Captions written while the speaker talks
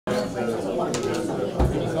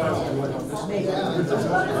Okay,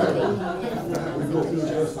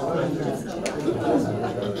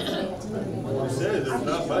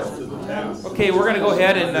 we're going to go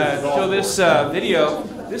ahead and show this video.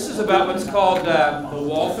 This is about what's called the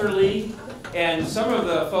Walther League. And some of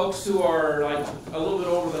the folks who are like a little bit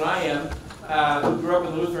older than I am, who grew up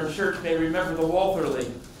in the Lutheran Church, may remember the Walther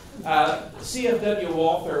League. C.F.W.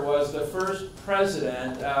 Walther was the first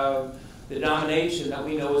president of the denomination that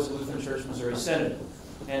we know as the Lutheran Church Missouri Synod.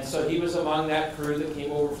 And so he was among that crew that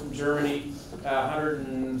came over from Germany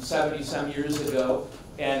 170 some years ago.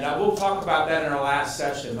 And we'll talk about that in our last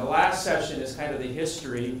session. The last session is kind of the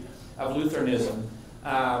history of Lutheranism.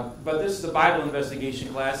 But this is a Bible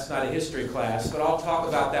investigation class, it's not a history class. But I'll talk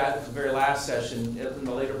about that at the very last session in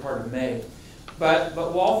the later part of May. But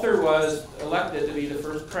Walther was elected to be the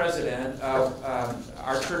first president of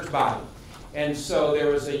our church body. And so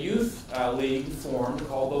there was a youth league formed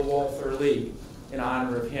called the Walther League in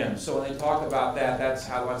honor of him. So when they talk about that, that's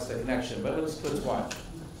the connection. But let's watch.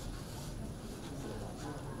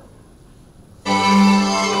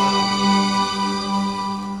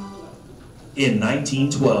 In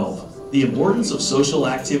 1912, the importance of social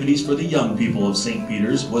activities for the young people of St.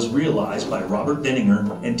 Peter's was realized by Robert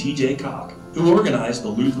Denninger and T.J. Koch, who organized the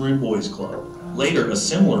Lutheran Boys Club. Later, a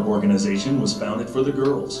similar organization was founded for the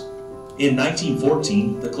girls. In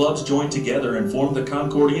 1914, the clubs joined together and formed the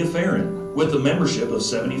Concordia Farren, with a membership of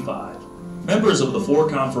 75. Members of the 4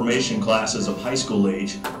 confirmation classes of high school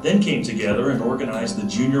age then came together and organized the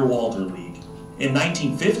Junior Walther League. In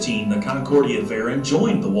 1915, the Concordia Farren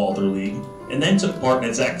joined the Walther League and then took part in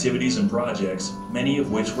its activities and projects, many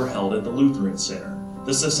of which were held at the Lutheran Center.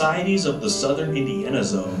 The societies of the Southern Indiana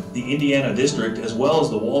Zone, the Indiana District, as well as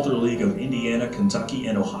the Walther League of Indiana, Kentucky,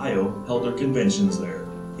 and Ohio held their conventions there.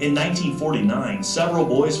 In 1949, several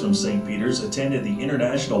boys from St. Peter's attended the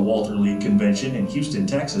International Walther League Convention in Houston,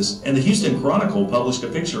 Texas, and the Houston Chronicle published a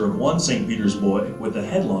picture of one St. Peter's boy with the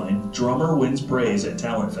headline, "Drummer Wins Praise at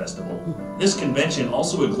Talent Festival." This convention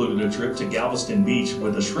also included a trip to Galveston Beach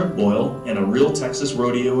with a shrimp boil and a real Texas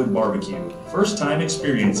rodeo and barbecue. First-time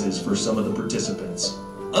experiences for some of the participants.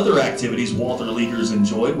 Other activities Walther Leaguers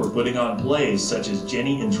enjoyed were putting on plays such as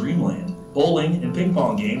Jenny and Dreamland, bowling and ping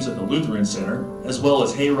pong games at the Lutheran Center, as well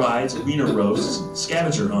as hay rides, wiener roasts,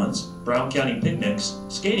 scavenger hunts, Brown County picnics,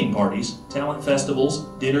 skating parties, talent festivals,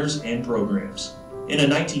 dinners, and programs. In a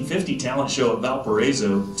 1950 talent show at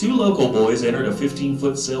Valparaiso, 2 local boys entered a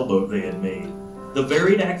 15-foot sailboat they had made. The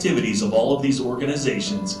varied activities of all of these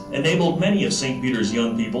organizations enabled many of St. Peter's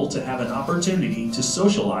young people to have an opportunity to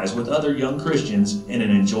socialize with other young Christians in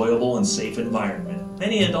an enjoyable and safe environment.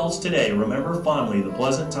 Many adults today remember fondly the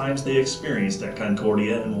pleasant times they experienced at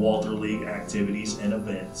Concordia and Walther League activities and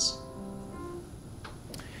events.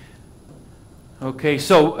 Okay,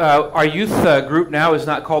 so our youth group now is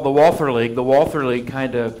not called the Walther League. The Walther League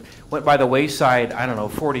kind of went by the wayside, I don't know,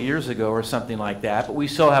 40 years ago or something like that, but we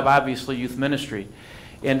still have obviously youth ministry.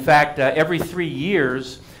 In fact, every 3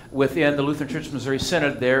 years within the Lutheran Church Missouri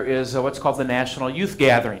Synod, there is what's called the National Youth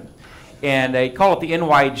Gathering. And they call it the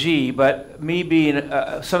NYG, but me being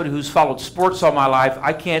somebody who's followed sports all my life,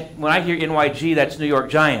 I can't, when I hear NYG, that's New York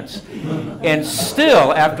Giants. And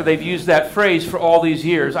still, after they've used that phrase for all these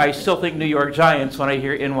years, I still think New York Giants when I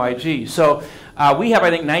hear NYG. So we have,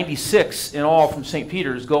 I think, 96 in all from St.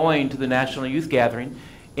 Peter's going to the National Youth Gathering.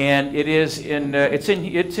 And it is it's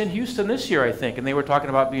in Houston this year, I think. And they were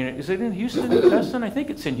talking about being, is it in Houston, Dustin? I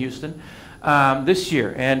think it's in Houston. This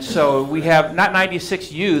year. And so we have not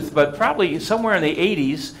 96 youth, but probably somewhere in the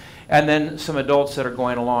 80s, and then some adults that are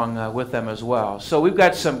going along with them as well. So we've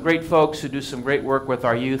got some great folks who do some great work with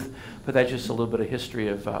our youth, but that's just a little bit of history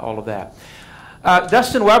of all of that.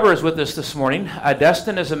 Dustin Weber is with us this morning.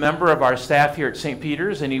 Dustin is a member of our staff here at St.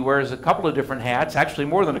 Peter's, and he wears a couple of different hats, actually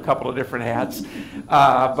more than a couple of different hats,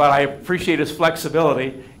 but I appreciate his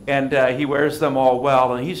flexibility, and he wears them all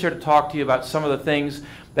well. And he's here to talk to you about some of the things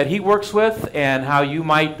that he works with and how you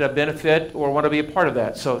might benefit or want to be a part of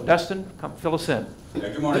that. So Dustin, come fill us in. Yeah,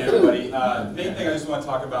 good morning, everybody. The main thing I just want to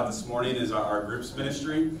talk about this morning is our groups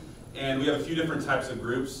ministry. And we have a few different types of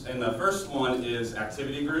groups. And the first one is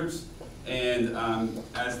activity groups. And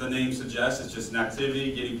as the name suggests, it's just an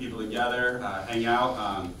activity, getting people together, hang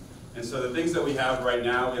out. And so the things that we have right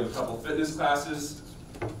now, we have a couple fitness classes.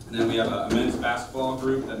 And then we have a men's basketball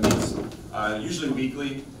group that meets usually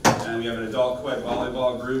weekly. And we have an adult co-ed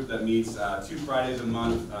volleyball group that meets 2 Fridays a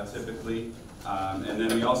month, typically. And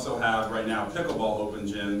then we also have right now pickleball open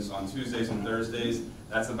gyms on Tuesdays and Thursdays.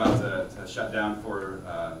 That's about to shut down for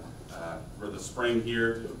the spring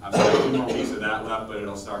here. So we have 2 more weeks of that left, but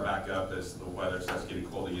it'll start back up as the weather starts getting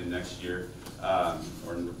cold again next year,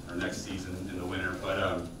 or next season in the winter.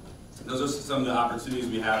 But those are some of the opportunities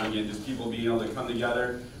we have, again, just people being able to come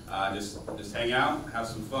together, just hang out, have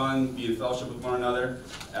some fun, be in fellowship with one another,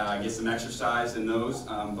 get some exercise in those.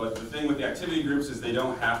 But the thing with the activity groups is they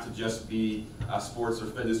don't have to just be sports or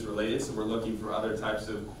fitness related, so we're looking for other types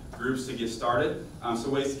of groups to get started. So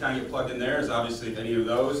ways to kind of get plugged in there is obviously if any of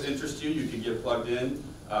those interest you, you can get plugged in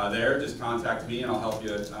there. Just contact me and I'll help you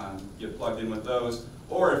get plugged in with those.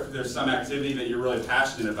 Or if there's some activity that you're really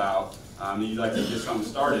passionate about, and you'd like to get something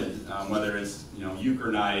started, whether it's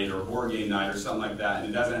euchre night or board game night or something like that, and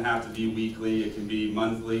it doesn't have to be weekly, it can be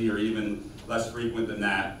monthly or even less frequent than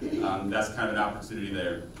that. That's kind of an opportunity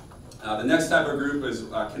there. The next type of group is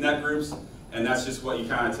connect groups, and that's just what you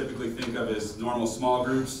kind of typically think of as normal small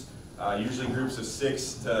groups, usually groups of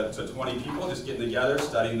 6 to 20 people just getting together,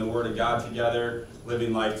 studying the Word of God together,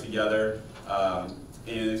 living life together.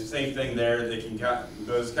 And same thing there,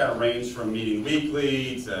 those kind of range from meeting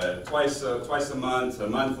weekly to twice a month to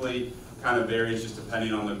monthly, kind of varies just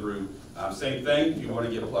depending on the group. Same thing, if you want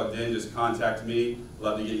to get plugged in, just contact me.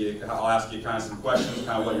 Love to get you, I'll ask you kind of some questions,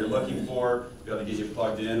 kind of what you're looking for, be able to get you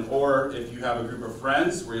plugged in. Or if you have a group of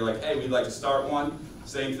friends where you're like, hey, we'd like to start one,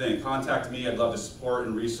 same thing, contact me. I'd love to support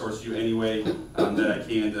and resource you any way that I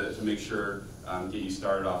can to make sure get you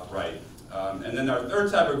started off right. And then our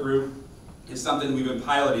third type of group is something we've been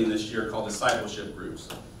piloting this year called discipleship groups.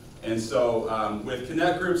 And so with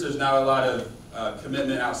connect groups, there's not a lot of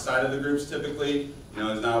commitment outside of the groups typically.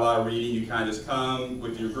 There's not a lot of reading. You kind of just come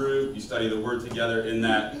with your group, you study the Word together in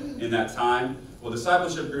that time. Well,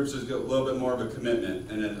 discipleship groups is a little bit more of a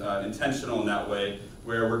commitment and intentional in that way,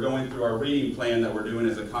 where we're going through our reading plan that we're doing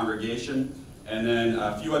as a congregation. And then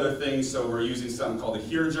a few other things, so we're using something called a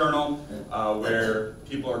Hear Journal, where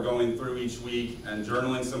people are going through each week and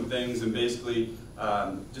journaling some things and basically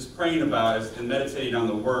just praying about it and meditating on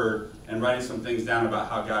the Word and writing some things down about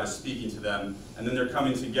how God is speaking to them. And then they're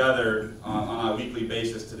coming together on a weekly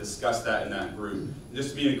basis to discuss that in that group. And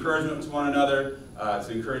just to be an encouragement to one another,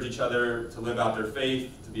 to encourage each other to live out their faith,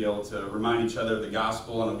 to be able to remind each other of the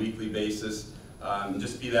gospel on a weekly basis.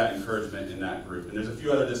 Just be that encouragement in that group. And there's a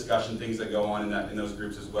few other discussion things that go on in those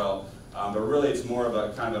groups as well. But really it's more of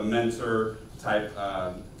a kind of a mentor type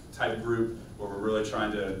group where we're really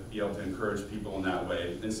trying to be able to encourage people in that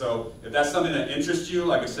way. And so if that's something that interests you,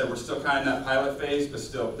 like I said, we're still kind of in that pilot phase, but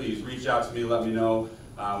still please reach out to me, let me know.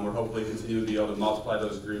 We're hopefully continuing to be able to multiply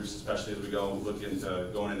those groups, especially as we look into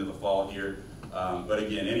going into the fall here. But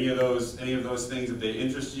again, any of those things, if they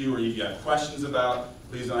interest you or you have questions about,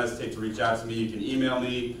 please don't hesitate to reach out to me. You can email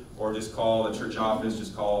me or just call the church office.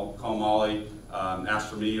 Just call Molly. Ask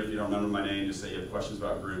for me, or if you don't remember my name, just say you have questions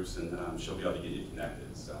about groups, and she'll be able to get you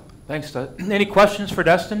connected. So. Thanks, Dustin. Any questions for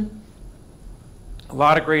Dustin? A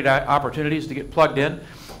lot of great opportunities to get plugged in,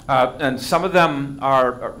 and some of them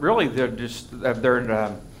are really they're kind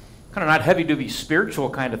of not heavy-duty spiritual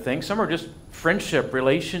kind of things. Some are just friendship,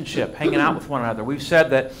 relationship, hanging out with one another. We've said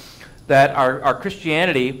that our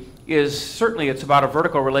Christianity is certainly it's about a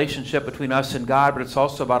vertical relationship between us and God, but it's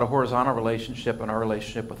also about a horizontal relationship and our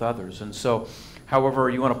relationship with others. And so, however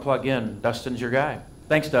you want to plug in, Dustin's your guy.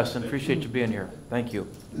 Thanks, Dustin. Appreciate you being here. Thank you.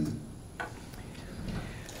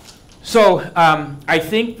 So I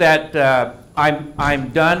think that I'm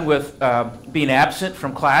done with being absent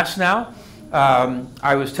from class now.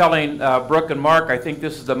 I was telling Brooke and Mark, I think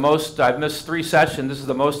this is the most, I've missed 3 sessions. This is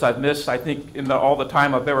the most I've missed, I think, in all the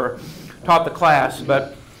time I've ever taught the class.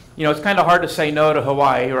 But it's kind of hard to say no to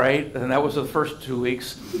Hawaii, right? And that was the first 2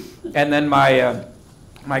 weeks. And then my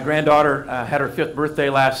granddaughter had her 5th birthday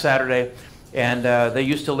last Saturday, and they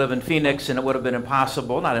used to live in Phoenix, and it would have been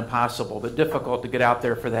impossible, not impossible, but difficult to get out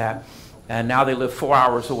there for that. And now they live 4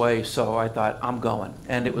 hours away, so I thought, I'm going.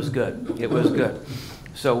 And it was good. It was good.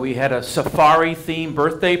 So we had a safari-themed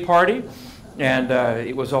birthday party, and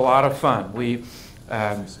it was a lot of fun.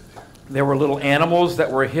 There were little animals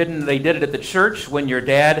that were hidden. They did it at the church when your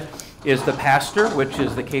dad is the pastor, which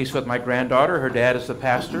is the case with my granddaughter. Her dad is the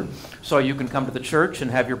pastor. So you can come to the church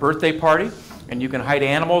and have your birthday party, and you can hide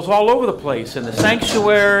animals all over the place, in the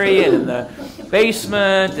sanctuary and in the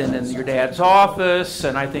basement and in your dad's office.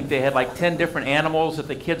 And I think they had like 10 different animals that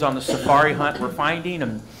the kids on the safari hunt were finding,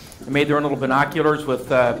 and they made their own little binoculars with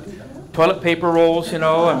toilet paper rolls, and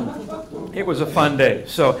it was a fun day.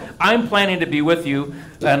 So I'm planning to be with you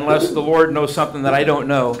unless the Lord knows something that I don't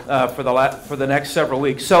know for the next several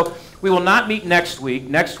weeks. So we will not meet next week.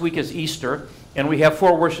 Next week is Easter, and we have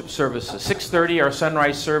 4 worship services: 6:30 our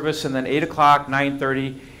sunrise service, and then 8 o'clock,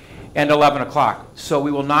 9:30, and 11 o'clock. So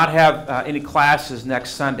we will not have any classes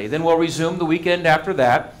next Sunday. Then we'll resume the weekend after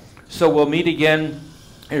that. So we'll meet again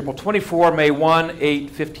April 24, May 1, 8,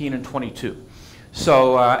 15, and 22.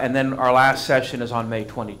 So, and then our last session is on May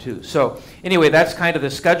 22. So anyway, that's kind of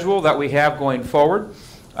the schedule that we have going forward.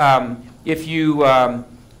 If you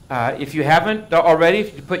haven't already,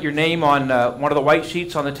 if you put your name on one of the white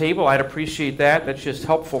sheets on the table, I'd appreciate that. That's just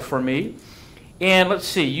helpful for me. And let's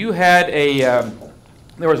see, you had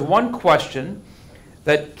there was one question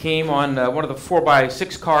that came on one of the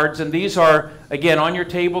 4x6 cards, and these are, again, on your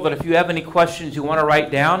table, that if you have any questions you want to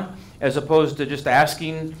write down, as opposed to just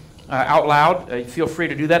asking out loud, feel free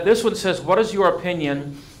to do that. This one says, what is your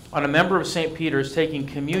opinion on a member of St. Peter's taking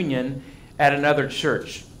communion at another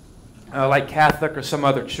church, like Catholic or some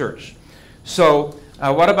other church? So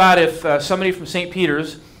what about if somebody from St.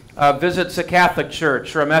 Peter's visits a Catholic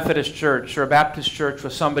church or a Methodist church or a Baptist church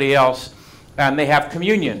with somebody else, and they have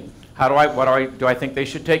communion? Do I think they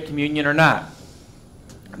should take communion or not?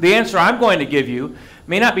 The answer I'm going to give you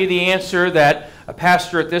may not be the answer that a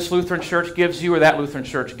pastor at this Lutheran church gives you or that Lutheran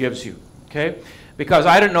church gives you, okay? Because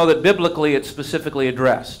I don't know that biblically it's specifically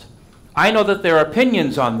addressed. I know that there are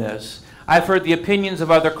opinions on this. I've heard the opinions of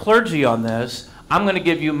other clergy on this. I'm going to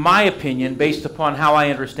give you my opinion based upon how I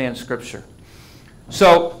understand Scripture.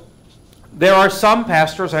 So there are some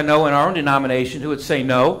pastors I know in our own denomination who would say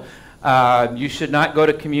no. You should not go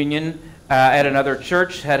to communion at another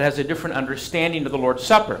church that has a different understanding of the Lord's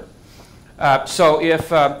Supper. So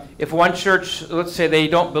if one church, let's say they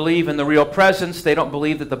don't believe in the real presence, they don't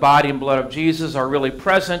believe that the body and blood of Jesus are really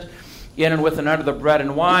present in and with and under the bread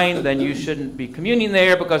and wine, then you shouldn't be communing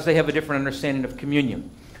there because they have a different understanding of communion.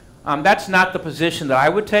 That's not the position that I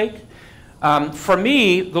would take. For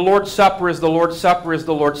me, the Lord's Supper is the Lord's Supper is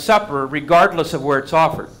the Lord's Supper, regardless of where it's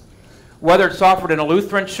offered. Whether it's offered in a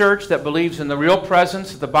Lutheran church that believes in the real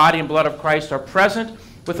presence, that the body and blood of Christ are present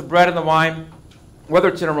with the bread and the wine, whether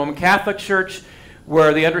it's in a Roman Catholic church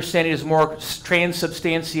where the understanding is more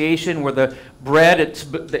transubstantiation, where the bread,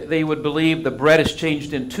 they would believe the bread is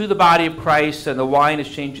changed into the body of Christ and the wine is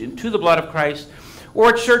changed into the blood of Christ,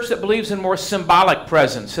 or a church that believes in more symbolic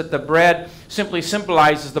presence, that the bread simply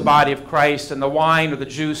symbolizes the body of Christ and the wine or the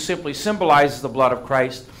juice simply symbolizes the blood of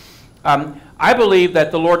Christ. I believe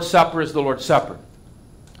that the Lord's Supper is the Lord's Supper,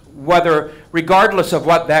 regardless of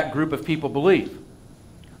what that group of people believe.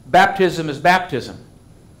 Baptism is baptism,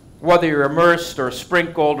 whether you're immersed or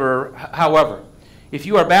sprinkled or however. If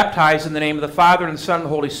you are baptized in the name of the Father and the Son and the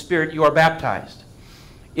Holy Spirit, you are baptized.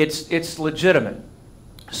 It's legitimate.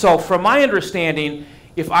 So from my understanding,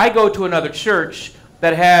 if I go to another church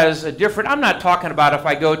that has a different, I'm not talking about if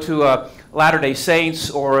I go to a Latter-day Saints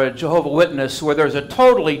or a Jehovah's Witness where there's a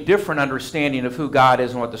totally different understanding of who God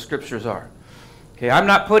is and what the Scriptures are. Okay, I'm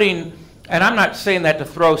not saying that to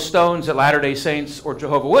throw stones at Latter-day Saints or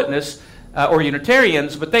Jehovah's Witness or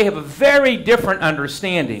Unitarians, but they have a very different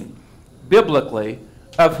understanding biblically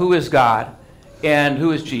of who is God and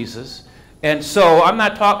who is Jesus. And so I'm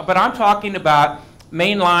talking about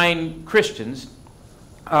mainline Christians.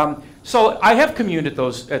 So I have communed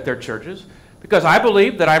at their churches because I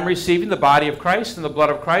believe that I'm receiving the body of Christ and the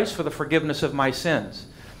blood of Christ for the forgiveness of my sins.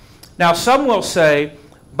 Now some will say,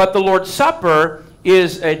 but the Lord's Supper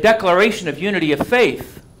is a declaration of unity of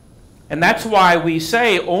faith. And that's why we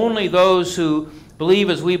say only those who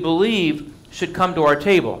believe as we believe should come to our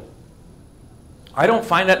table. I don't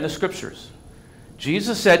find that in the Scriptures.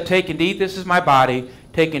 Jesus said, take and eat, this is my body.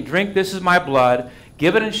 Take and drink, this is my blood.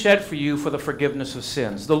 Given and shed for you for the forgiveness of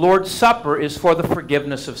sins. The Lord's Supper is for the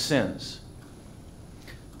forgiveness of sins.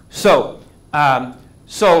 So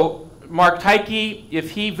Mark Tyke,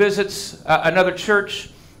 if he visits another church,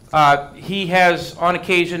 he has on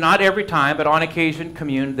occasion, not every time, but on occasion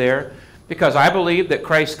communed there because I believe that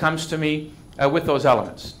Christ comes to me with those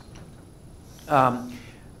elements.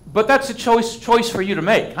 But that's a choice for you to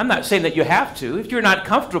make. I'm not saying that you have to. If you're not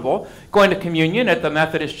comfortable going to communion at the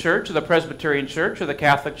Methodist church or the Presbyterian church or the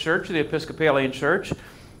Catholic church or the Episcopalian church,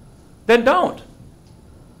 then don't.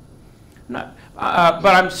 But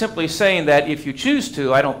I'm simply saying that if you choose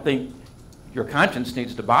to, I don't think your conscience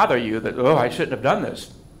needs to bother you that, oh, I shouldn't have done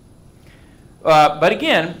this. But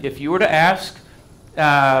again, if you were to ask,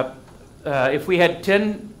 if we had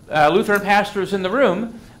 10 Lutheran pastors in the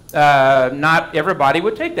room, not everybody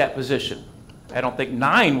would take that position. I don't think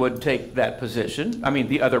 9 would take that position,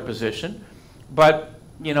 the other position. But,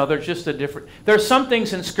 there's just a different, there's some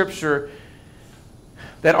things in Scripture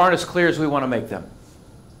that aren't as clear as we want to make them.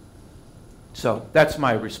 So that's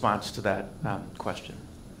my response to that question.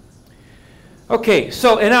 Okay,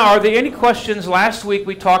 so now are there any questions? Last week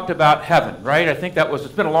we talked about heaven, right? I think it's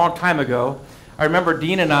been a long time ago. I remember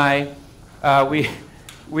Dean and I,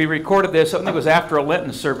 we recorded this, I think it was after a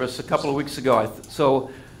Lenten service a couple of weeks ago.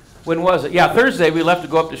 So When was it? Yeah, Thursday we left to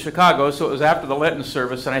go up to Chicago, so it was after the Lenten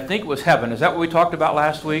service, and I think it was heaven. Is that what we talked about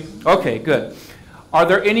last week? Okay, good. Are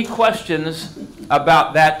there any questions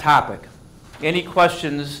about that topic? Any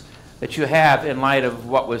questions that you have in light of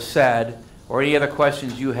what was said, or any other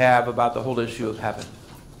questions you have about the whole issue of heaven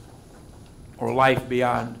or life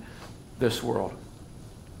beyond this world?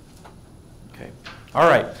 Okay. All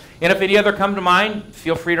right. And if any other come to mind,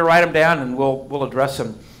 feel free to write them down, and we'll address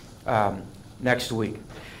them next week.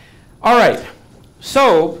 All right.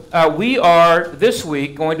 So we are this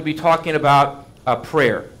week going to be talking about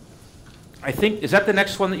prayer. I think, is that the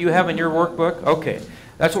next one that you have in your workbook? Okay.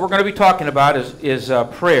 That's what we're going to be talking about is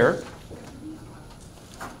prayer.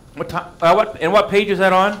 What page is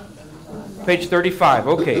that on? Page 35.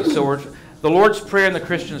 Okay. So we're the Lord's Prayer and the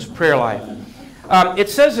Christian's prayer life. It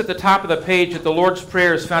says at the top of the page that the Lord's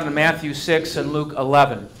Prayer is found in Matthew 6 and Luke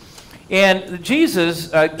 11. And Jesus,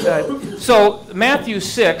 so Matthew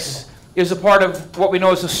 6 is a part of what we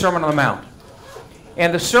know as the Sermon on the Mount.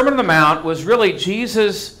 And the Sermon on the Mount was really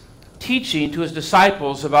Jesus teaching to his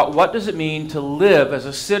disciples about what does it mean to live as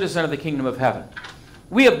a citizen of the kingdom of heaven.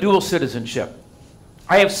 We have dual citizenship.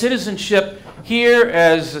 I have citizenship here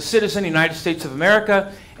as a citizen of the United States of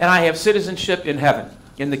America, and I have citizenship in heaven,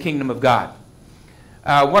 in the kingdom of God.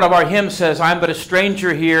 One of our hymns says, I'm but a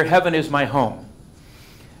stranger here, heaven is my home.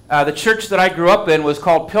 The church that I grew up in was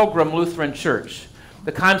called Pilgrim Lutheran Church.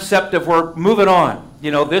 The concept of we're moving on. You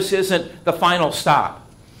know, this isn't the final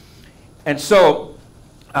stop. And so,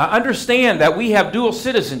 understand that we have dual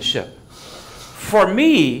citizenship. For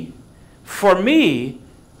me,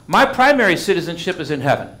 my primary citizenship is in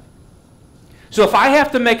heaven. So if I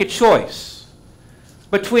have to make a choice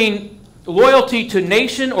between loyalty to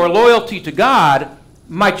nation or loyalty to God,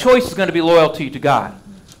 my choice is going to be loyalty to God.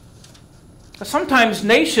 Sometimes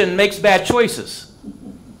nation makes bad choices.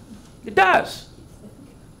 It does.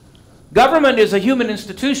 Government is a human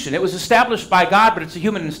institution. It was established by God, but it's a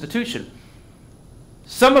human institution.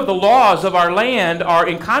 Some of the laws of our land are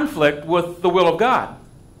in conflict with the will of God,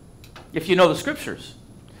 if you know the scriptures.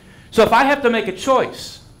 So if I have to make a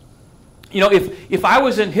choice, you know, if I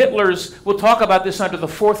was in Hitler's, we'll talk about this under the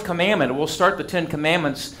fourth commandment. We'll start the 10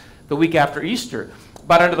 commandments the week after Easter.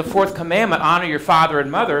 But under the fourth commandment, honor your father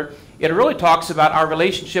and mother, it really talks about our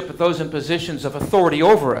relationship with those in positions of authority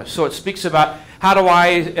over us. So it speaks about how do I,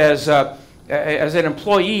 as an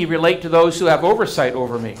employee, relate to those who have oversight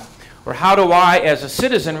over me? Or how do I, as a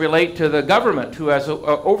citizen, relate to the government who has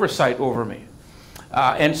oversight over me?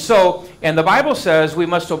 And the Bible says we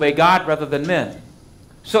must obey God rather than men.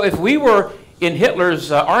 So if we were in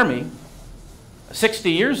Hitler's army 80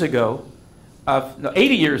 years ago,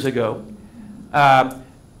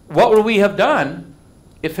 what would we have done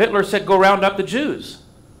if Hitler said, go round up the Jews?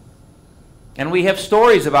 And we have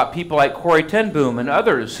stories about people like Corrie ten Boom and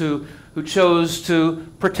others who chose to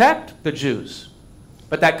protect the Jews.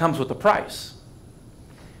 But that comes with a price.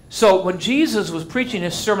 So when Jesus was preaching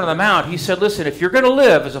his Sermon on the Mount, he said, listen, if you're going to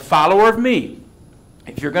live as a follower of me,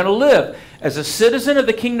 if you're going to live as a citizen of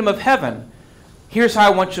the kingdom of heaven, here's how I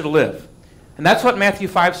want you to live. And that's what Matthew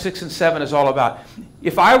 5, 6, and 7 is all about.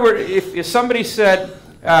 If somebody said,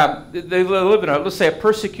 they live in let's say a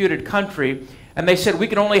persecuted country, and they said we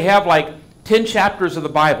can only have like 10 chapters of the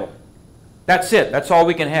Bible. That's it. That's all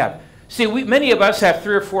we can have. See, many of us have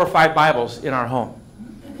 3 or 4 or 5 Bibles in our home.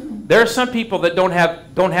 There are some people that don't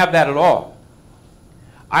have that at all.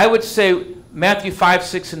 I would say Matthew 5,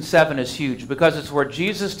 6, and 7 is huge because it's where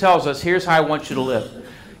Jesus tells us, here's how I want you to live.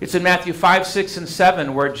 It's in Matthew 5, 6, and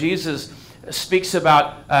 7 where Jesus speaks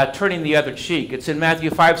about turning the other cheek. It's in Matthew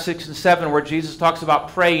 5, 6, and 7 where Jesus talks about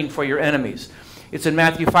praying for your enemies. It's in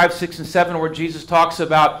Matthew 5, 6, and 7 where Jesus talks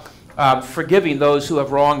about forgiving those who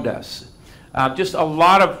have wronged us. Just a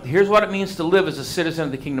lot of, here's what it means to live as a citizen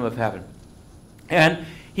of the kingdom of heaven. And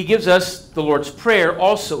he gives us the Lord's Prayer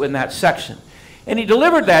also in that section. And he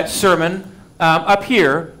delivered that sermon up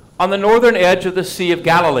here on the northern edge of the Sea of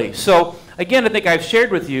Galilee. So, again, I think I've shared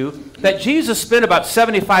with you that Jesus spent about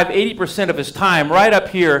 75-80% of his time right up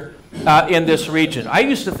here in this region. I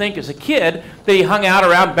used to think as a kid that he hung out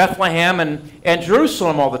around Bethlehem and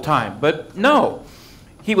Jerusalem all the time. But no.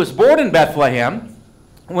 He was born in Bethlehem.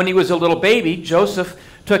 When he was a little baby, Joseph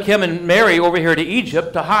took him and Mary over here to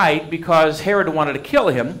Egypt to hide because Herod wanted to kill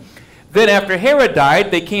him. Then after Herod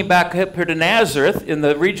died, they came back up here to Nazareth in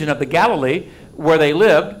the region of the Galilee where they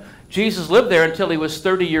lived. Jesus lived there until he was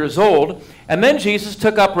 30 years old. And then Jesus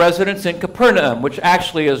took up residence in Capernaum, which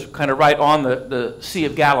actually is kind of right on the Sea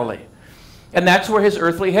of Galilee. And that's where his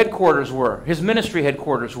earthly headquarters were. His ministry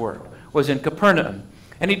headquarters was in Capernaum.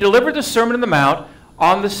 And he delivered the Sermon on the Mount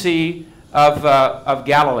on the Sea of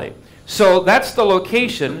Galilee. So that's the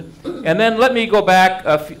location. And then let me go back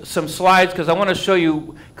some slides because I want to show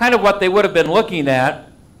you kind of what they would have been looking at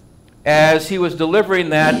as he was delivering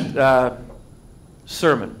that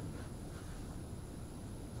sermon.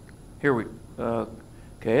 Here we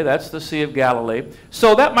okay, that's the Sea of Galilee.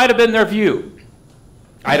 So that might have been their view.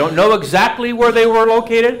 I don't know exactly where they were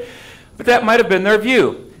located, but that might have been their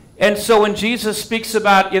view. And so when Jesus speaks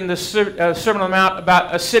about in the Sermon on the Mount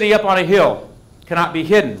about a city up on a hill, cannot be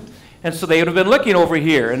hidden. And so they would have been looking over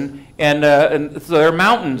here, and so there are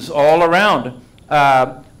mountains all around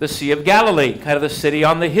the Sea of Galilee, kind of the city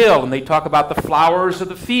on the hill. And they talk about the flowers of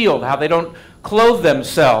the field, how they don't clothe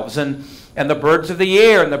themselves, and the birds of the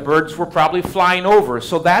air, and the birds were probably flying over.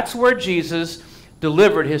 So that's where Jesus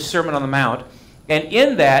delivered his Sermon on the Mount. And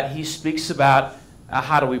in that, he speaks about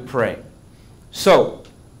how do we pray. So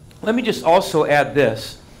let me just also add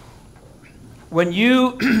this. When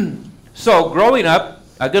you, so growing up,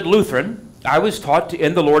 a good Lutheran, I was taught to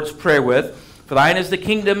end the Lord's Prayer with, "For thine is the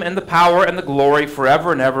kingdom and the power and the glory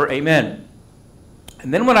forever and ever, amen."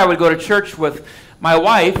 And then when I would go to church with my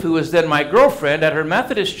wife, who was then my girlfriend, at her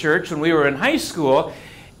Methodist church when we were in high school,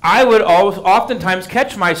 I would oftentimes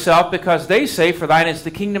catch myself because they say, "For thine is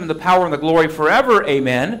the kingdom and the power and the glory forever,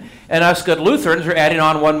 amen." And us good Lutherans are adding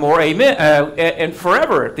on one more amen, and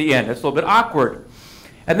forever at the end. It's a little bit awkward.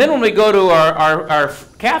 And then when we go to our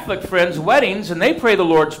Catholic friends' weddings and they pray the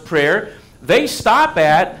Lord's Prayer, they stop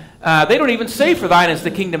at, they don't even say, "For thine is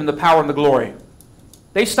the kingdom and the power and the glory."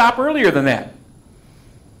 They stop earlier than that.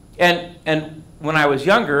 And when I was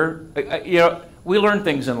younger, we learn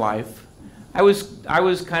things in life. I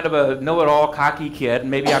was kind of a know-it-all, cocky kid,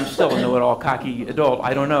 and maybe I'm still a know-it-all, cocky adult.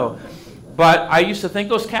 I don't know, but I used to think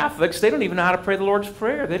those Catholics, they don't even know how to pray the Lord's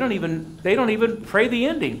Prayer. They don't even pray the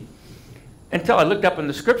ending. Until I looked up in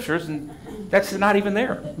the Scriptures, and that's not even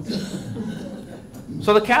there.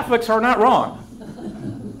 So the Catholics are not wrong.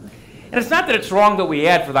 And it's not that it's wrong that we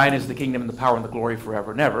add, "For thine is the kingdom and the power and the glory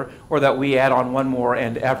forever and ever," or that we add on one more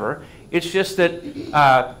 "and ever." It's just that,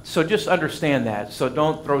 so just understand that. So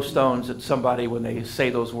don't throw stones at somebody when they say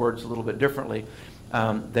those words a little bit differently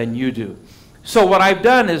than you do. So what I've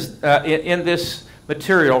done is, in this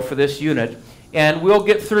material for this unit, and we'll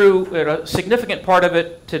get through a significant part of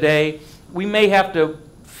it today. We may have to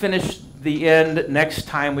finish the end next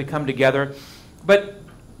time we come together. But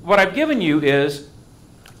what I've given you is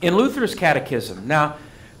in Luther's Catechism. Now,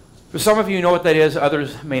 for some of you know what that is,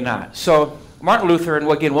 others may not. So Martin Luther, and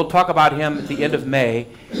again, we'll talk about him at the end of May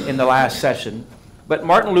in the last session. But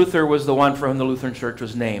Martin Luther was the one for whom the Lutheran Church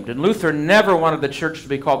was named. And Luther never wanted the church to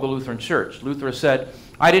be called the Lutheran Church. Luther said,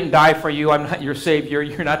 "I didn't die for you. I'm not your Savior.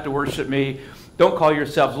 You're not to worship me. Don't call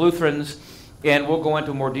yourselves Lutherans." And we'll go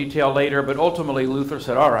into more detail later. But ultimately, Luther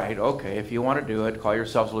said, "All right, okay, if you want to do it, call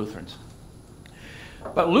yourselves Lutherans."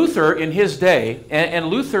 But Luther, in his day, and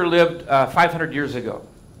Luther lived 500 years ago.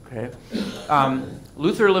 Okay,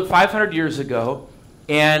 Luther lived 500 years ago,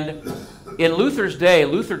 and in Luther's day,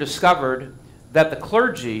 Luther discovered that the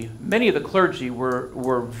clergy, many of the clergy,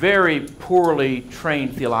 were very poorly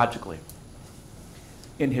trained theologically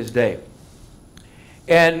in his day.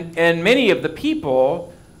 And many of the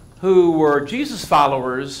people who were Jesus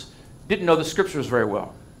followers didn't know the Scriptures very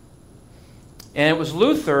well. And it was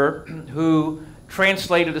Luther who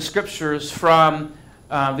translated the Scriptures from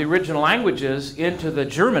the original languages into the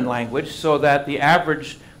German language so that the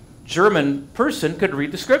average German person could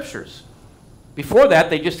read the Scriptures. Before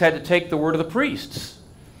that, they just had to take the word of the priests.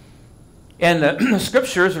 And the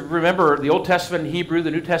Scriptures, remember the Old Testament in Hebrew,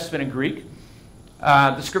 the New Testament in Greek.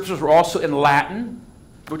 The Scriptures were also in Latin,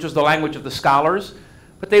 which was the language of the scholars,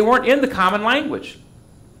 but they weren't in the common language.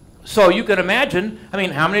 So you can imagine,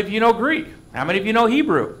 how many of you know Greek? How many of you know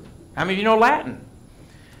Hebrew? How many of you know Latin?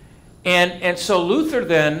 And so Luther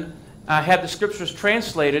then had the Scriptures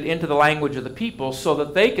translated into the language of the people so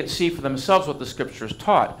that they could see for themselves what the Scriptures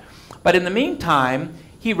taught. But in the meantime,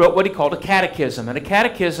 he wrote what he called a catechism. And a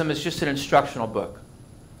catechism is just an instructional book.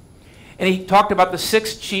 And he talked about the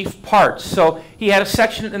 6 chief parts. So he had a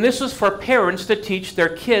section, and this was for parents to teach their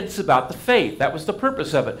kids about the faith. That was the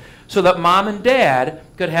purpose of it. So that mom and dad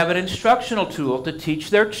could have an instructional tool to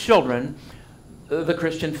teach their children the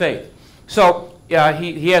Christian faith. So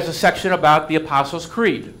he has a section about the Apostles'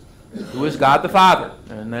 Creed. Who is God the Father?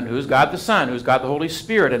 And then who's God the Son? Who's God the Holy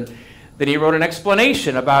Spirit? And then he wrote an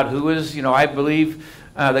explanation about who is, I believe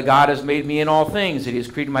that God has made me in all things, that he has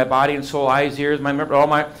created my body and soul, eyes, ears, my memory, all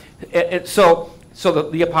my... So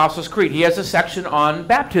the Apostles' Creed. He has a section on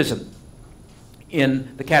baptism in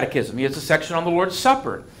the Catechism. He has a section on the Lord's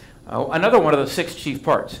Supper, another one of the 6 chief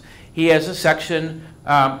parts. He has a section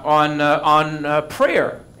on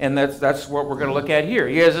prayer And that's what we're going to look at here.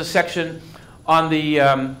 He has a section on the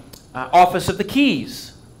office of the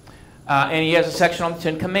keys. And he has a section on the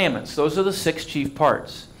Ten Commandments. Those are the 6 chief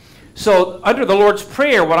parts. So under the Lord's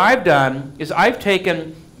Prayer, what I've done is I've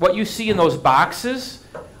taken what you see in those boxes,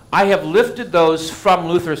 I have lifted those from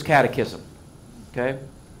Luther's Catechism. Okay?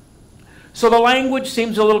 So the language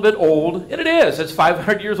seems a little bit old, and it is. It's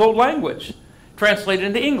 500 years old language, translated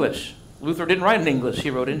into English. Luther didn't write in English, he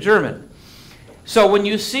wrote in German. So when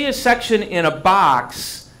you see a section in a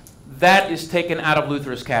box, that is taken out of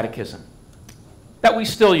Luther's Catechism, that we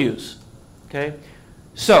still use. Okay?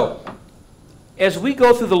 So, as we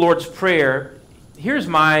go through the Lord's Prayer, here's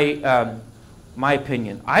my, my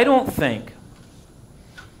opinion. I don't think,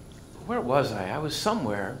 where was I? I was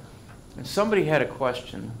somewhere, and somebody had a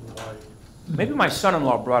question. Maybe my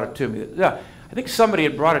son-in-law brought it to me. Yeah, I think somebody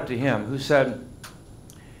had brought it to him who said,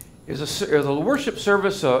 is a worship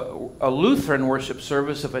service a Lutheran worship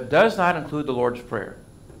service if it does not include the Lord's Prayer?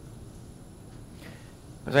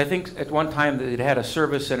 Because I think at one time it had a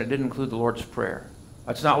service and it didn't include the Lord's Prayer.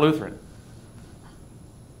 That's not Lutheran.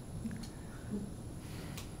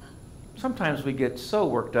 Sometimes we get so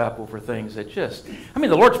worked up over things that just, I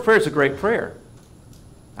mean, the Lord's Prayer is a great prayer.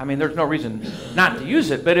 I mean, there's no reason not to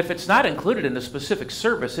use it, but if it's not included in the specific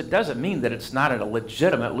service, it doesn't mean that it's not a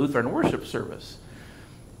legitimate Lutheran worship service.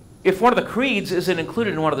 If one of the creeds isn't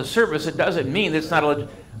included in one of the service, it doesn't mean that it's not a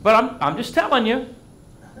but I'm just telling you,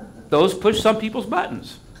 those push some people's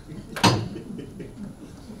buttons.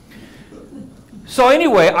 So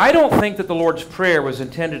anyway, I don't think that the Lord's Prayer was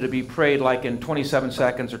intended to be prayed like in 27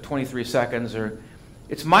 seconds or 23 seconds.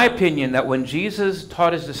 It's my opinion that when Jesus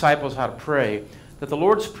taught his disciples how to pray, that the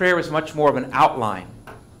Lord's Prayer is much more of an outline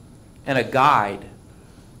and a guide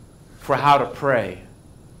for how to pray,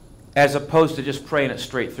 as opposed to just praying it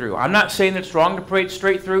straight through. I'm not saying it's wrong to pray it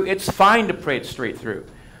straight through. It's fine to pray it straight through.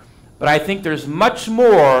 But I think there's much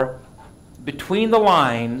more between the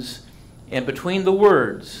lines and between the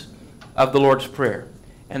words of the Lord's Prayer.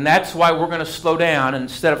 And that's why we're going to slow down. And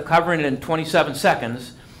instead of covering it in 27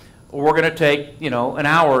 seconds, we're going to take, an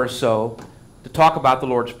hour or so to talk about the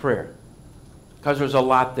Lord's Prayer, because there's a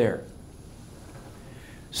lot there.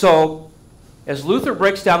 So, as Luther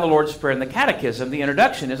breaks down the Lord's Prayer in the Catechism, the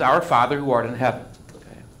introduction is, Our Father who art in heaven.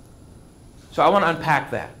 Okay. So I want to unpack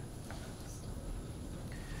that.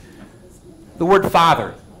 The word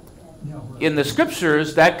Father. In the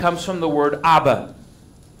Scriptures, that comes from the word Abba.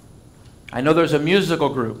 I know there's a musical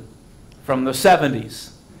group from the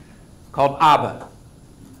 70s called ABBA.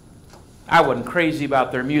 I wasn't crazy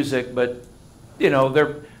about their music, but,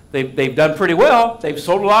 they've done pretty well. They've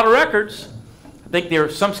sold a lot of records. I think they're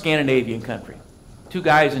some Scandinavian country. 2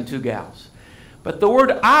 guys and 2 gals. But the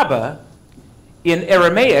word Abba in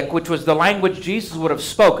Aramaic, which was the language Jesus would have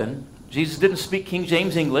spoken, Jesus didn't speak King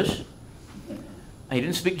James English. He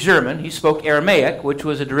didn't speak German. He spoke Aramaic, which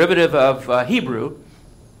was a derivative of Hebrew.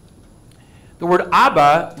 The word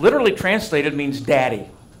Abba, literally translated, means daddy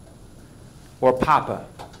or papa.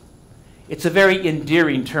 It's a very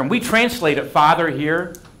endearing term. We translate it father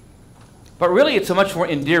here, but really it's a much more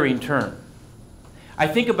endearing term. I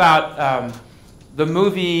think about the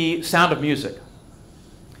movie Sound of Music.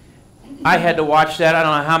 I had to watch that I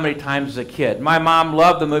don't know how many times as a kid. My mom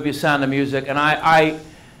loved the movie Sound of Music, and I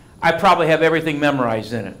probably have everything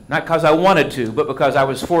memorized in it. Not because I wanted to, but because I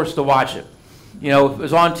was forced to watch it. If it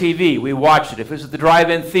was on TV, we watched it. If it was at the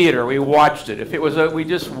drive-in theater, we watched it. If it was we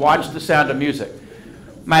just watched The Sound of Music.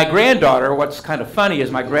 My granddaughter, what's kind of funny is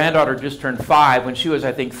my granddaughter just turned 5. When she was,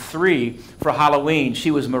 I think, 3 for Halloween,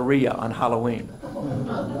 she was Maria on Halloween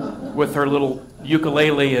with her little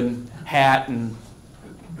ukulele and hat, and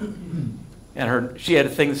she had a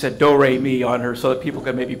thing that said do, re, mi on her so that people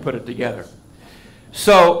could maybe put it together.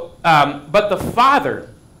 So, but the father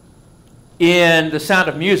in The Sound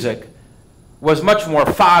of Music was much more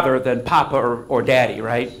father than papa or daddy,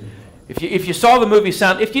 right? If you saw the movie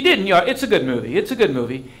if you didn't, it's a good movie. It's a good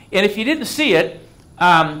movie. And if you didn't see it,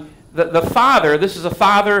 the father, this is a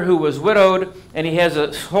father who was widowed, and he has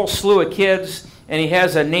a whole slew of kids, and he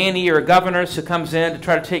has a nanny or a governess who comes in to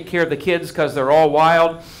try to take care of the kids because they're all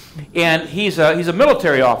wild. And he's a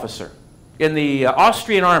military officer in the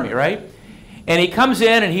Austrian army, right? And he comes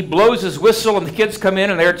in and he blows his whistle, and the kids come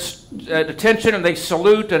in and they're at attention and they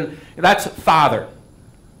salute, and that's father.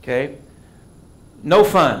 Okay? No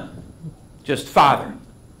fun. Just father.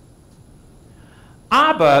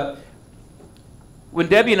 Abba, when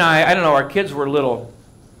Debbie and I don't know, our kids were little,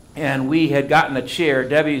 and we had gotten a chair.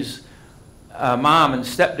 Debbie's mom and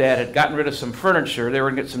stepdad had gotten rid of some furniture. They were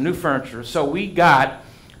going to get some new furniture. So we got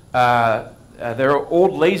their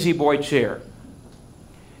old lazy boy chair.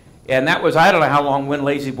 And that was, I don't know how long when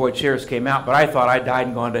Lazy Boy chairs came out, but I thought I died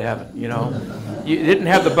and gone to heaven, you know. You didn't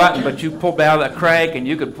have the button, but you pulled down that crank and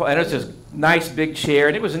you could pull, and it was this nice big chair,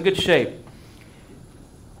 and it was in good shape.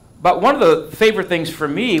 But one of the favorite things for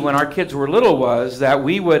me when our kids were little was that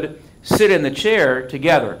we would sit in the chair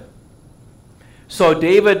together. So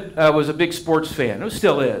David was a big sports fan, who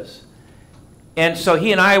still is. And so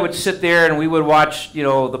he and I would sit there and we would watch, you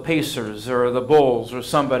know, the Pacers or the Bulls or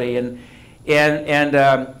somebody. And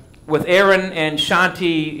with Aaron and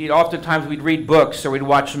Shanti, you know, oftentimes we'd read books or we'd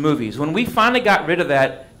watch movies. When we finally got rid of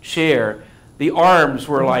that chair, the arms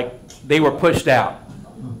were like, they were pushed out.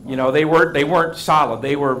 You know, they weren't solid.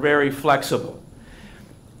 They were very flexible.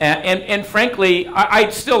 And frankly,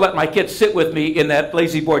 I'd still let my kids sit with me in that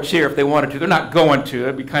Lazy Boy chair if they wanted to. They're not going to.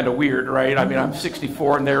 That'd be kind of weird, right? I mean, I'm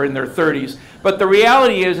 64 and they're in their 30s. But the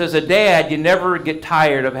reality is, as a dad, you never get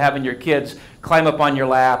tired of having your kids climb up on your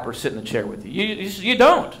lap or sit in the chair with you. You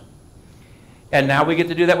don't. And now we get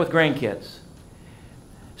to do that with grandkids.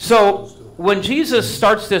 So when Jesus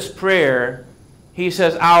starts this prayer, he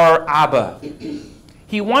says, "Our Abba."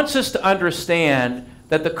 He wants us to understand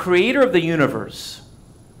that the creator of the universe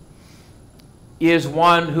is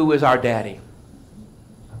one who is our daddy,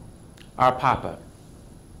 our papa,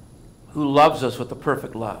 who loves us with a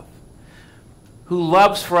perfect love, who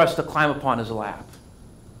loves for us to climb upon his lap,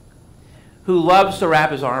 who loves to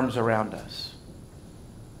wrap his arms around us.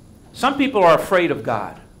 Some people are afraid of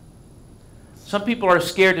God. Some people are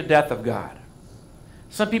scared to death of God.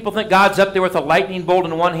 Some people think God's up there with a lightning bolt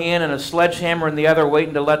in one hand and a sledgehammer in the other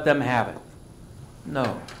waiting to let them have it.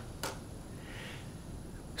 No.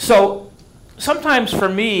 So sometimes for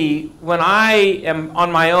me, when I am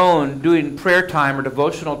on my own doing prayer time or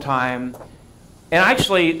devotional time, and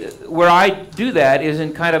actually where I do that is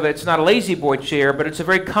in kind of, it's not a Lazy Boy chair, but it's a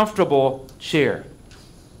very comfortable chair.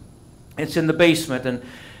 It's in the basement, and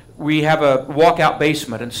we have a walkout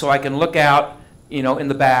basement, and so I can look out, you know, in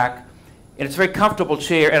the back. And it's a very comfortable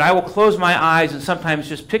chair, and I will close my eyes and sometimes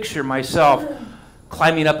just picture myself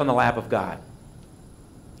climbing up on the lap of God.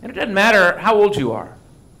 And it doesn't matter how old you are.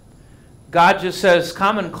 God just says,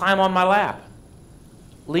 "Come and climb on my lap.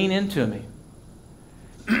 Lean into me.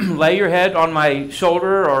 Lay your head on my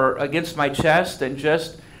shoulder or against my chest and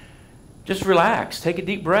just relax. Take a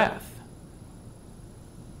deep breath."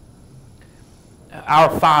 Our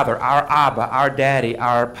Father, our Abba, our Daddy,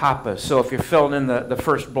 our Papa. So if you're filling in the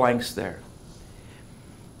first blanks there.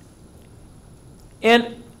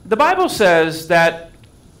 And the Bible says that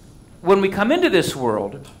when we come into this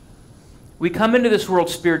world, we come into this world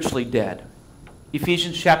spiritually dead.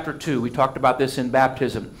 Ephesians chapter 2, we talked about this in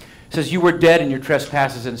baptism. It says, "You were dead in your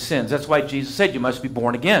trespasses and sins." That's why Jesus said you must be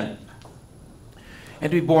born again.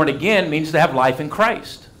 And to be born again means to have life in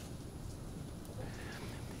Christ.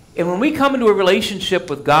 And when we come into a relationship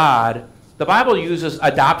with God, the Bible uses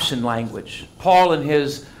adoption language. Paul in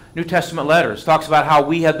his New Testament letters talks about how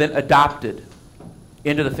we have been adopted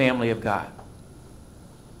into the family of God.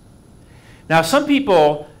 Now, some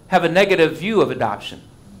people have a negative view of adoption.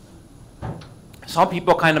 Some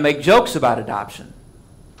people kind of make jokes about adoption.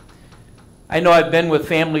 I know I've been with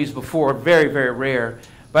families before, very, very rare,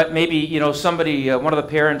 but maybe, you know, somebody, one of the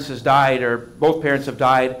parents has died, or both parents have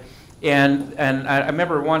died, and I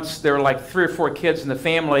remember once there were like 3 or 4 kids in the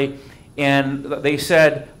family, and they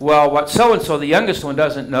said, well, what so-and-so, the youngest one,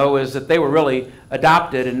 doesn't know is that they were really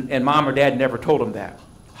adopted, and mom or dad never told them that.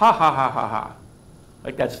 Ha, ha, ha, ha, ha.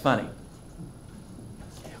 Like, that's funny.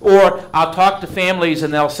 Or I'll talk to families,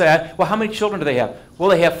 and they'll say, well, how many children do they have? Well,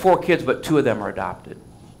 they have 4 kids, but 2 of them are adopted.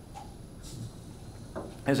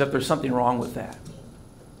 As if there's something wrong with that.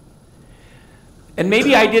 And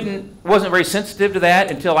maybe I wasn't very sensitive to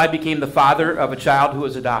that until I became the father of a child who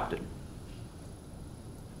was adopted.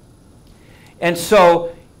 And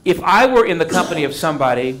so if I were in the company of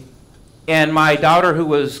somebody and my daughter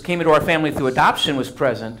who came into our family through adoption was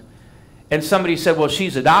present, and somebody said, well,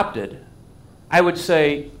 she's adopted, I would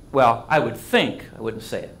say, well, I would think, I wouldn't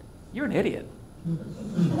say it, you're an idiot.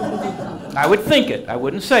 I would think it, I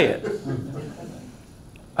wouldn't say it.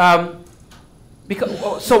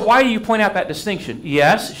 So why do you point out that distinction?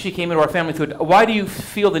 Yes, she came into our family through. Why do you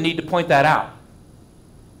feel the need to point that out?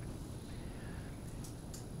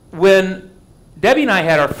 When Debbie and I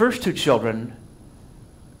had our first 2 children,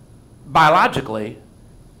 biologically,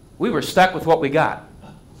 we were stuck with what we got.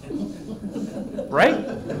 Right?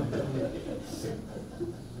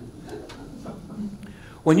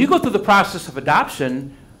 When you go through the process of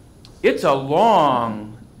adoption, it's a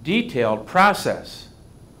long, detailed process.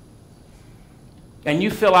 And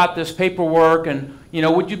you fill out this paperwork, and, you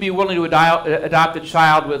know, would you be willing to adopt a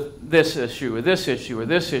child with this issue, or this issue, or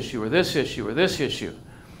this issue, or this issue, or this issue?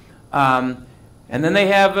 And then they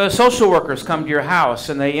have social workers come to your house,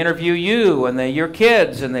 and they interview you and your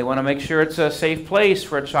kids, and they want to make sure it's a safe place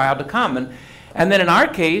for a child to come. And then in our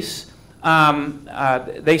case,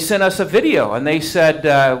 they sent us a video, and they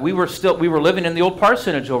said we were living in the old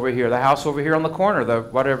parsonage over here, the house over here on the corner,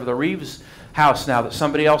 the Reeves house now that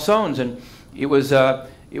somebody else owns, and it was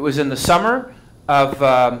in the summer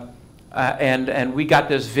of and we got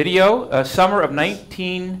this video, summer of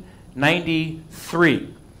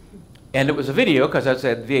 1993. And it was a video, because I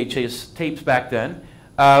said VHS tapes back then,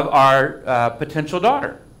 of our potential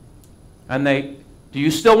daughter. And do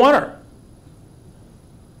you still want her?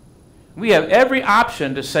 We have every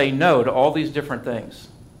option to say no to all these different things.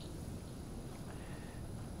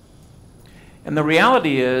 And the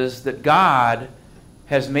reality is that God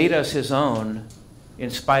has made us his own in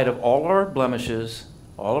spite of all our blemishes,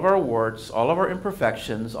 all of our warts, all of our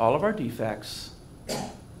imperfections, all of our defects.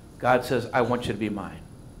 God says, I want you to be mine.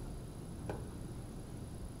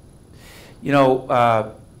 You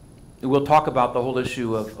know, we'll talk about the whole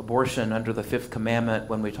issue of abortion under the fifth commandment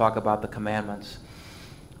when we talk about the commandments.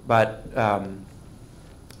 But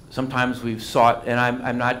sometimes we've sought, and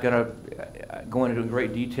I'm not going to go into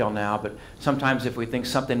great detail now, but sometimes if we think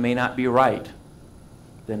something may not be right,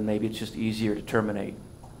 then maybe it's just easier to terminate.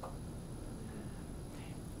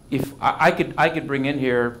 If I could bring in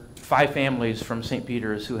here 5 families from St.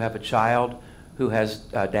 Peter's who have a child who has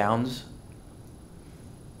Downs,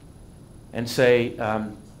 and say,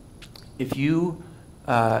 if you,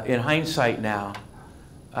 in hindsight now,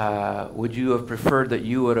 would you have preferred that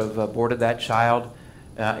you would have aborted that child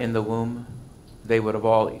in the womb? They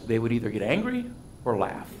would either get angry or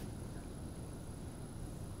laugh.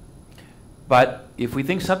 But if we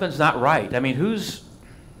think something's not right, I mean,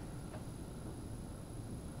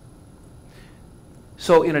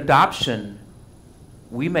 so in adoption,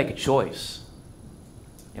 we make a choice.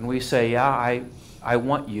 And we say, yeah, I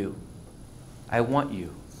want you. I want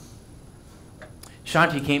you.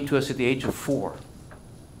 Shanti came to us at the age of 4.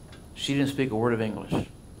 She didn't speak a word of English.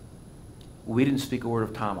 We didn't speak a word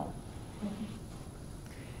of Tamil.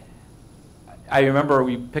 I remember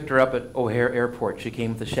we picked her up at O'Hare Airport. She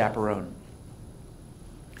came with a chaperone.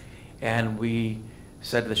 And we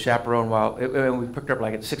said to the chaperone, we picked her up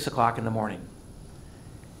like at 6 o'clock in the morning.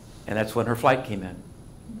 And that's when her flight came in.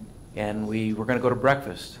 And we were going to go to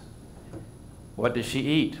breakfast. What does she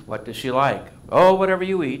eat? What does she like? Oh, whatever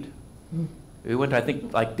you eat. We went to, I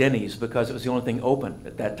think, like Denny's, because it was the only thing open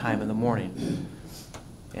at that time in the morning.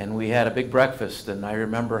 And we had a big breakfast, and I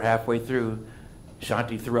remember halfway through,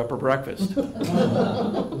 Shanti threw up her breakfast.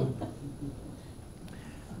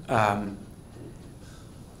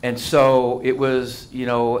 And so it was,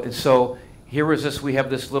 and so here was this, we have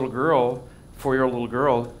this little girl, 4-year-old little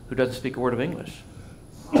girl, who doesn't speak a word of English.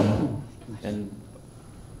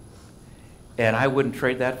 And I wouldn't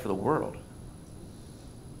trade that for the world.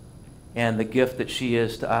 And the gift that she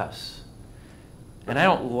is to us. And I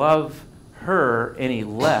don't love her any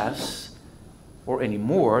less or any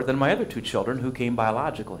more than my other 2 children who came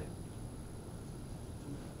biologically.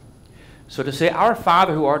 So to say, our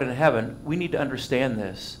Father who art in heaven, we need to understand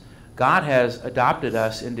this. God has adopted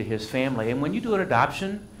us into his family. And when you do an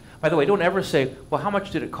adoption, by the way, don't ever say, well, how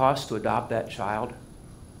much did it cost to adopt that child?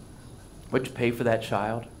 What did you pay for that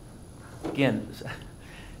child? Again,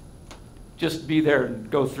 just be there and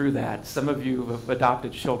go through that. Some of you have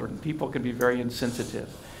adopted children. People can be very insensitive.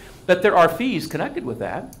 But there are fees connected with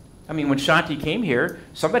that. I mean, when Shanti came here,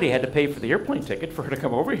 somebody had to pay for the airplane ticket for her to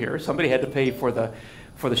come over here. Somebody had to pay for the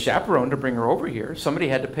chaperone to bring her over here. Somebody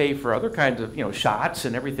had to pay for other kinds of, shots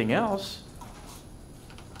and everything else.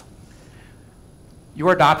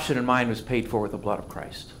 Your adoption and mine was paid for with the blood of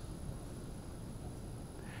Christ.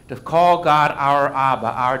 To call God our Abba,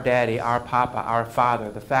 our Daddy, our Papa, our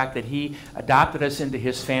Father, the fact that he adopted us into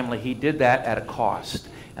his family, he did that at a cost.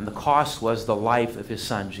 And the cost was the life of his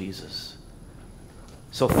son, Jesus.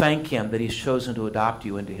 So thank him that he's chosen to adopt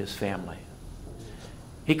you into his family.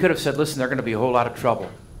 He could have said, listen, they're going to be a whole lot of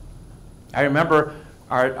trouble. I remember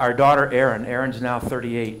our daughter, Erin. Erin's now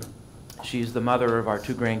 38. She's the mother of our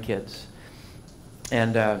 2 grandkids.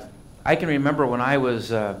 And I can remember when I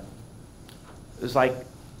was, it was like,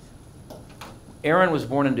 Erin was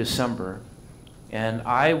born in December, and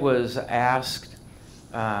I was asked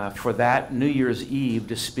for that New Year's Eve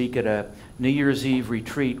to speak at a New Year's Eve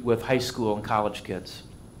retreat with high school and college kids.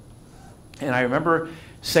 And I remember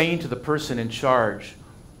saying to the person in charge,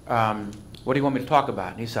 what do you want me to talk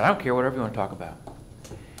about? And he said, I don't care, whatever you want to talk about.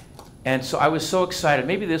 And so I was so excited.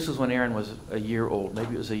 Maybe this was when Erin was a year old.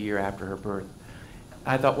 Maybe it was a year after her birth.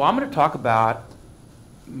 I thought, well, I'm going to talk about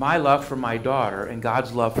my love for my daughter and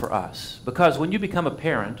God's love for us. Because when you become a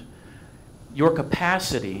parent, your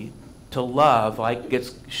capacity to love like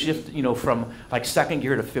gets shifted, from like second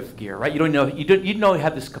gear to fifth gear, right? You didn't know you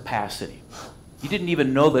had this capacity. You didn't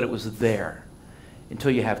even know that it was there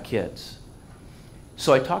until you have kids.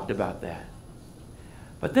 So I talked about that.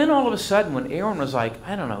 But then all of a sudden, when Aaron was like,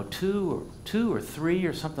 I don't know, two or three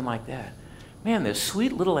or something like that, man, this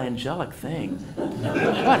sweet little angelic thing,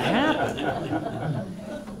 what happened?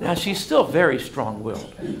 Now, she's still very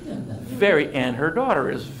strong-willed. And her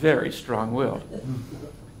daughter is very strong-willed.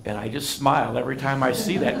 And I just smile every time I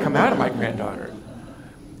see that come out of my granddaughter.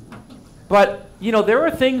 But, there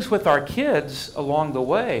are things with our kids along the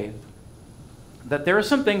way that there are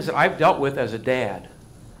some things that I've dealt with as a dad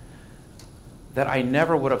that I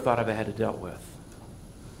never would have thought I've had to deal with.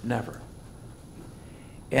 Never.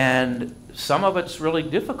 And some of it's really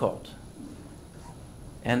difficult.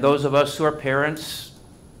 And those of us who are parents,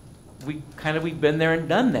 we've been there and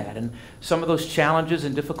done that. And some of those challenges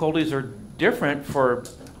and difficulties are different for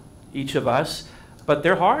each of us, but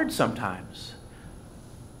they're hard sometimes.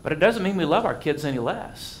 But it doesn't mean we love our kids any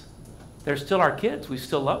less. They're still our kids. We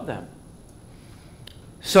still love them.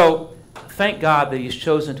 So thank God that he's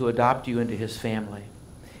chosen to adopt you into his family.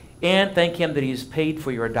 And thank him that he's paid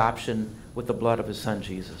for your adoption with the blood of his son,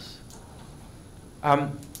 Jesus.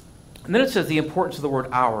 And then it says the importance of the word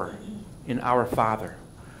our in our Father.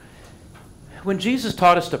 When Jesus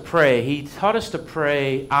taught us to pray, he taught us to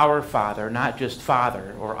pray our Father, not just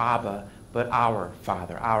Father or Abba, but our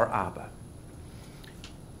Father, our Abba.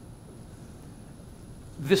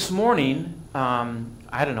 This morning, at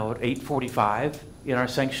 8:45 in our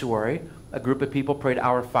sanctuary, a group of people prayed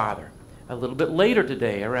our Father. A little bit later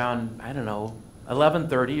today, around,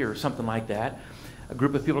 11:30 or something like that, a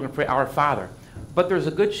group of people are going to pray our Father. But there's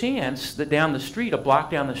a good chance that down the street, a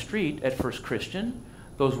block down the street at First Christian,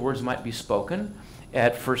 those words might be spoken.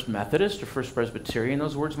 At First Methodist or First Presbyterian,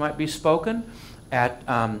 those words might be spoken. At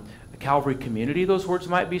Calvary Community, those words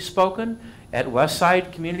might be spoken. At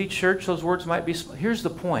Westside Community Church, those words might be spoken. Here's the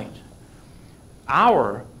point.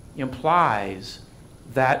 Our implies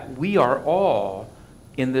that we are all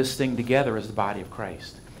in this thing together as the body of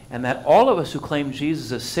Christ. And that all of us who claim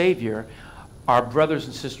Jesus as Savior are brothers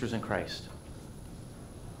and sisters in Christ.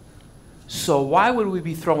 So why would we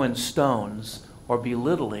be throwing stones or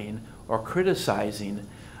belittling or criticizing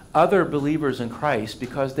other believers in Christ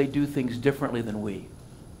because they do things differently than we?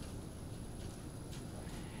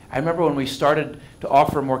 I remember when we started to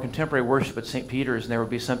offer more contemporary worship at St. Peter's, and there would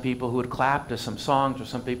be some people who would clap to some songs, or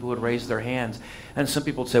some people who would raise their hands, and some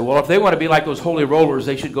people would say, well, if they want to be like those holy rollers,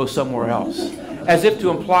 they should go somewhere else, as if to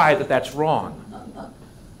imply that that's wrong.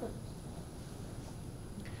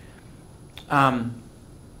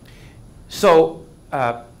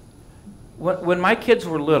 When my kids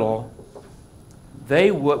were little,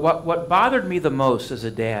 what bothered me the most as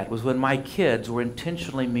a dad was when my kids were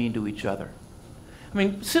intentionally mean to each other. I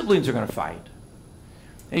mean, siblings are going to fight.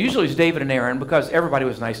 And usually it's David and Aaron because everybody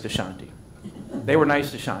was nice to Shanti. They were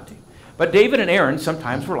nice to Shanti. But David and Aaron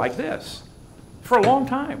sometimes were like this for a long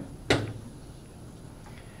time.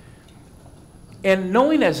 And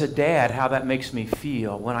knowing as a dad how that makes me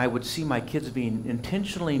feel when I would see my kids being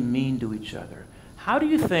intentionally mean to each other, how do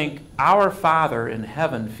you think our Father in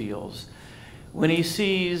heaven feels when he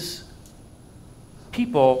sees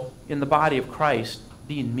people in the body of Christ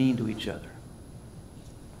being mean to each other?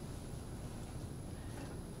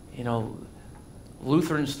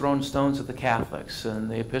 Lutherans throwing stones at the Catholics,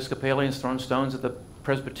 and the Episcopalians throwing stones at the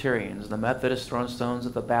Presbyterians, the Methodists throwing stones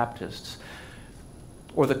at the Baptists,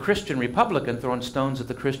 or the Christian Republican throwing stones at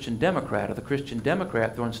the Christian Democrat, or the Christian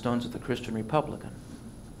Democrat throwing stones at the Christian Republican.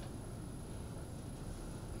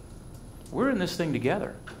 We're in this thing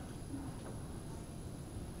together.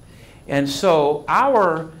 And so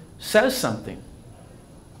our says something.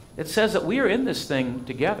 It says that we are in this thing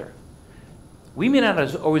together. We may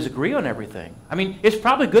not always agree on everything. I mean, it's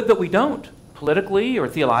probably good that we don't, politically or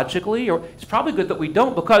theologically, or it's probably good that we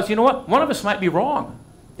don't because, you know what? One of us might be wrong,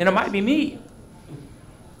 and it might be me.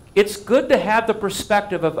 It's good to have the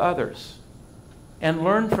perspective of others and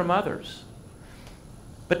learn from others.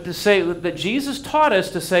 But to say that Jesus taught us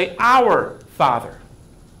to say our Father,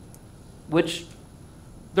 which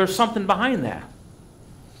there's something behind that.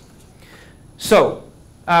 So,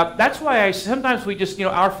 that's why sometimes we just,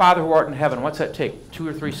 our Father who art in heaven, what's that take? 2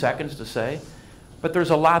 or 3 seconds to say? But there's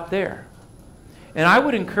a lot there. And I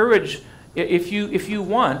would encourage, if you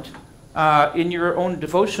want, in your own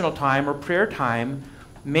devotional time or prayer time,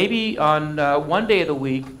 maybe on one day of the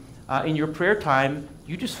week, in your prayer time,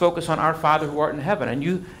 you just focus on our Father who art in heaven,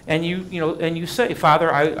 and you say,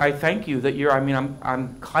 Father, I thank you that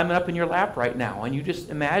I'm climbing up in your lap right now, and you just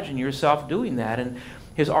imagine yourself doing that,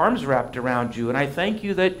 his arms wrapped around you. And I thank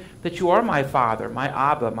you that you are my Father, my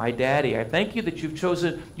Abba, my Daddy. I thank you that you've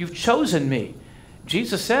chosen me.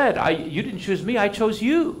 Jesus said, you didn't choose me, I chose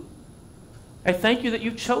you. I thank you that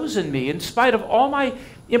you've chosen me in spite of all my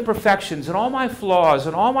imperfections and all my flaws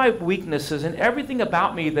and all my weaknesses and everything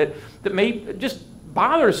about me that may just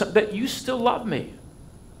bother some, that you still love me.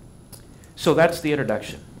 So that's the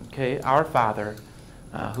introduction. Okay, our Father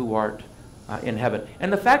who art in heaven.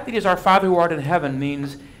 And the fact that he's our Father who art in heaven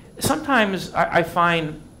means sometimes I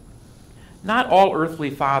find not all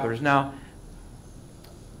earthly fathers. Now,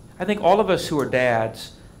 I think all of us who are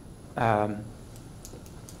dads,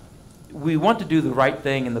 we want to do the right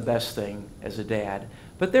thing and the best thing as a dad.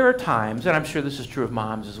 But there are times, and I'm sure this is true of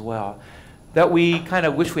moms as well, that we kind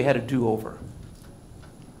of wish we had a do-over.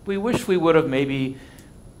 We wish we would have maybe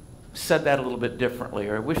said that a little bit differently,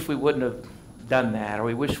 or wish we wouldn't have done that, or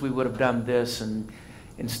we wish we would have done this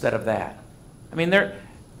instead of that. I mean, there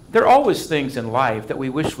are always things in life that we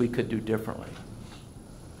wish we could do differently.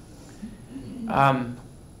 And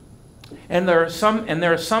there are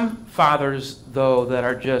some fathers, though, that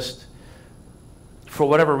are just, for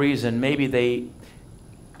whatever reason, maybe they,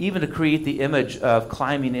 even to create the image of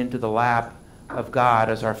climbing into the lap of God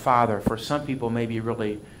as our Father, for some people may be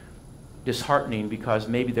really disheartening because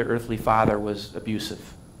maybe their earthly father was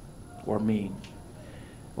abusive or mean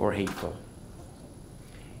or hateful.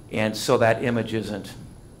 And so that image isn't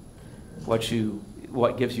what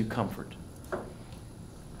gives you comfort.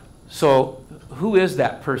 So who is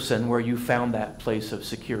that person where you found that place of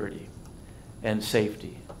security and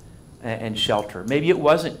safety and shelter? Maybe it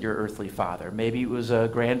wasn't your earthly father. Maybe it was a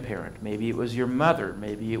grandparent. Maybe it was your mother.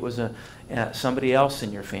 Maybe it was somebody else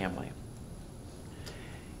in your family.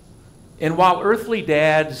 And while earthly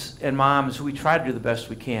dads and moms, we try to do the best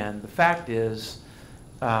we can, the fact is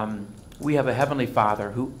we have a heavenly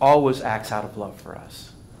Father who always acts out of love for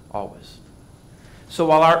us. Always. So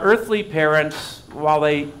while our earthly parents, while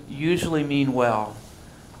they usually mean well,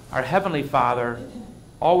 our heavenly Father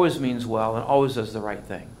always means well and always does the right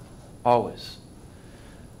thing. Always.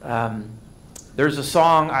 There's a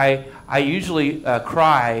song I usually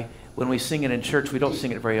cry when we sing it in church. We don't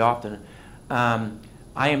sing it very often.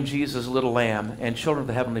 I am Jesus' little lamb and children of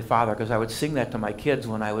the Heavenly Father, because I would sing that to my kids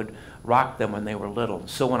when I would rock them when they were little.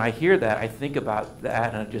 So when I hear that, I think about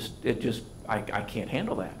that, and I can't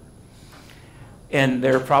handle that. And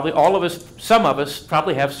there are probably some of us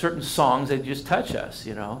probably have certain songs that just touch us,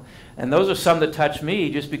 you know. And those are some that touch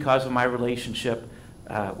me just because of my relationship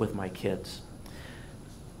with my kids.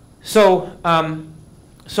 So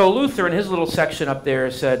Luther, in his little section up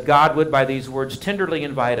there, said, God would, by these words, tenderly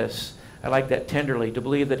invite us, I like that, tenderly, to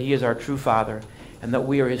believe that he is our true Father and that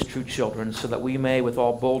we are his true children, so that we may, with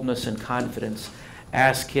all boldness and confidence,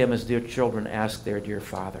 ask him as dear children ask their dear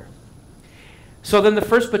Father. So then the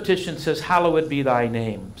first petition says, hallowed be thy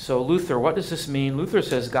name. So Luther, what does this mean? Luther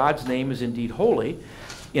says God's name is indeed holy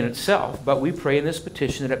in itself, but we pray in this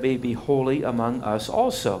petition that it may be holy among us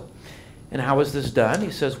also. And how is this done?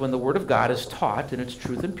 He says, when the word of God is taught in its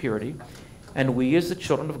truth and purity, and we as the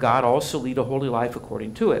children of God also lead a holy life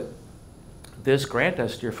according to it. This grant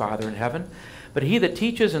us, dear Father in heaven. But he that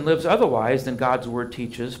teaches and lives otherwise than God's word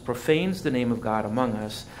teaches profanes the name of God among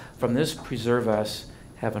us. From this preserve us,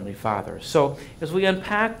 Heavenly Father. So as we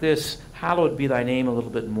unpack this, hallowed be thy name, a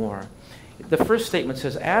little bit more, the first statement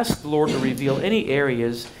says, ask the Lord to reveal any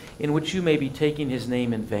areas in which you may be taking his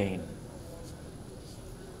name in vain,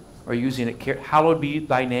 or using it, hallowed be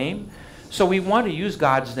thy name. So we want to use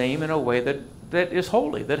God's name in a way that is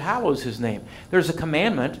holy, that hallows his name. There's a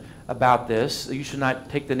commandment about this. You should not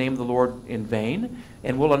take the name of the Lord in vain.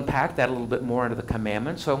 And we'll unpack that a little bit more into the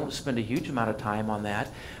commandments, so I won't spend a huge amount of time on that.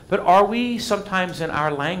 But are we sometimes in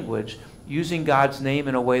our language using God's name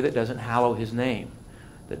in a way that doesn't hallow his name,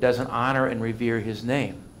 that doesn't honor and revere his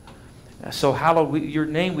name? So your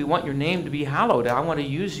name, we want your name to be hallowed. I want to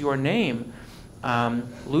use your name.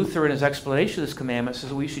 Luther, in his explanation of this commandment,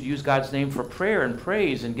 says we should use God's name for prayer and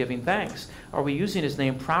praise and giving thanks. Are we using his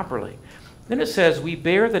name properly? Then it says we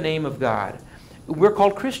bear the name of God. We're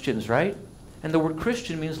called Christians, right? And the word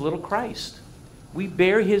Christian means little Christ. We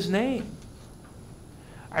bear his name.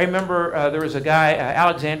 I remember there was a guy,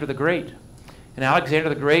 Alexander the Great. And Alexander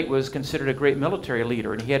the Great was considered a great military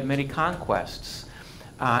leader, and he had many conquests.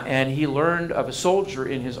 And he learned of a soldier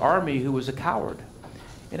in his army who was a coward.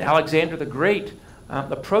 And Alexander the Great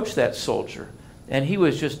approached that soldier, and he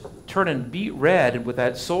was just turning beet red with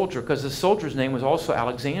that soldier, because the soldier's name was also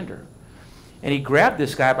Alexander. And he grabbed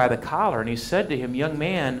this guy by the collar, and he said to him, young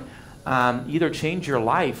man, either change your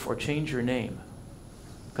life or change your name.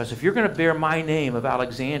 Because if you're going to bear my name of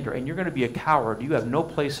Alexander and you're going to be a coward, you have no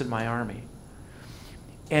place in my army.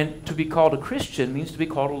 And to be called a Christian means to be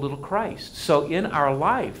called a little Christ. So in our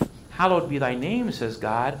life, hallowed be thy name, says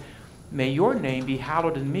God. May your name be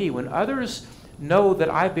hallowed in me. When others know that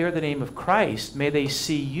I bear the name of Christ, may they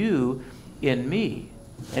see you in me,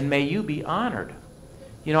 and may you be honored.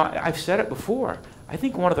 You know, I've said it before. I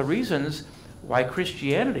think one of the reasons why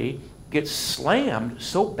Christianity gets slammed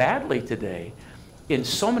so badly today in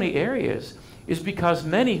so many areas is because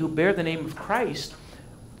many who bear the name of Christ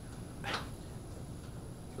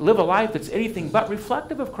live a life that's anything but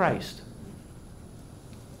reflective of Christ.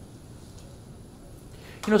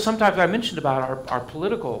 You know, sometimes I mentioned about our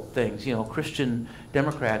political things, you know, Christian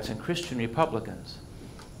Democrats and Christian Republicans.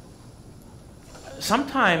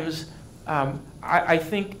 Sometimes I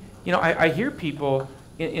think, you know, I hear people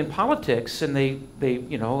in politics, and they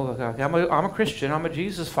you know, I'm a Christian, I'm a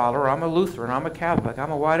Jesus follower, I'm a Lutheran, I'm a Catholic,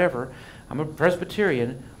 I'm a whatever, I'm a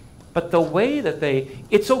Presbyterian. But the way that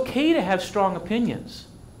it's okay to have strong opinions.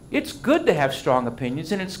 It's good to have strong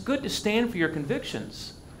opinions, and it's good to stand for your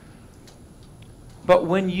convictions. But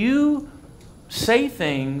when you say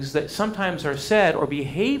things that sometimes are said or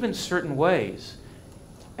behave in certain ways,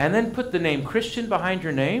 and then put the name Christian behind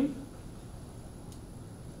your name,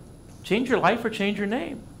 change your life or change your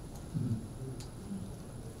name.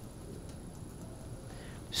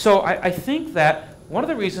 So I think that one of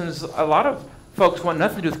the reasons a lot of folks want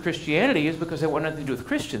nothing to do with Christianity is because they want nothing to do with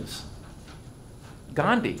Christians.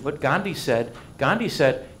 What Gandhi said,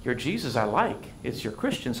 your Jesus I like, it's your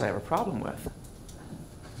Christians I have a problem with.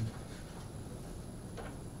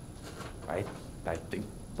 I think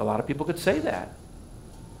a lot of people could say that.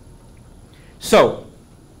 So,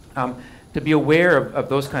 to be aware of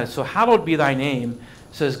those kinds of, so hallowed be thy name,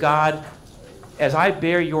 says God, as I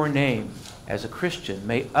bear your name as a Christian,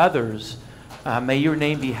 may others, may your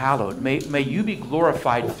name be hallowed. May you be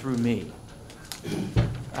glorified through me.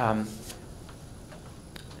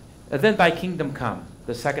 Then thy kingdom come,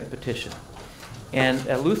 the second petition. And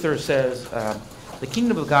Luther says, the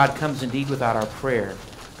kingdom of God comes indeed without our prayer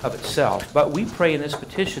of itself, but we pray in this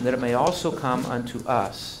petition that it may also come unto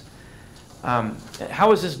us.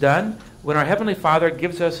 How is this done? When our Heavenly Father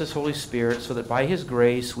gives us His Holy Spirit so that by His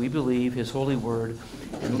grace we believe His holy word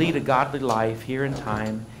and lead a godly life here in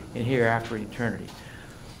time and hereafter in eternity.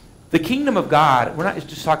 The kingdom of God, we're not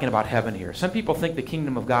just talking about heaven here. Some people think the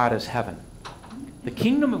kingdom of God is heaven. The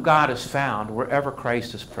kingdom of God is found wherever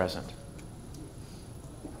Christ is present.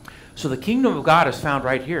 So the kingdom of God is found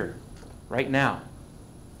right here, right now.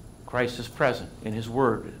 Christ is present in His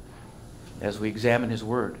Word as we examine His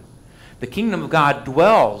Word. The kingdom of God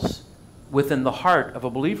dwells within the heart of a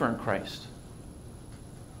believer in Christ.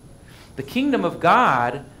 The kingdom of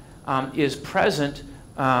God is present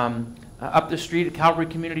up the street at Calvary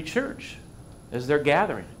Community Church as they're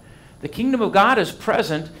gathering. The kingdom of God is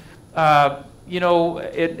present at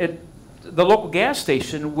the local gas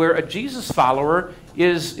station where a Jesus follower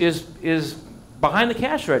is behind the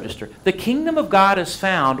cash register. The kingdom of God is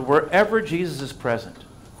found wherever Jesus is present.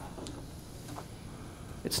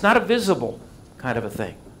 It's not a visible kind of a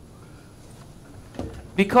thing.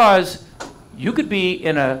 Because you could be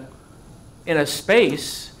in a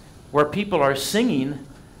space where people are singing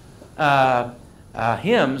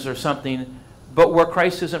hymns or something, but where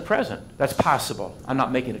Christ isn't present. That's possible. I'm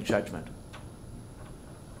not making a judgment.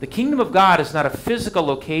 The kingdom of God is not a physical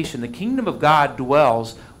location. The kingdom of God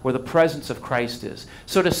dwells where the presence of Christ is.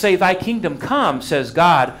 So to say, thy kingdom come, says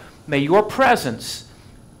God, may your presence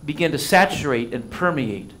begin to saturate and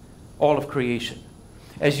permeate all of creation.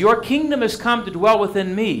 As your kingdom has come to dwell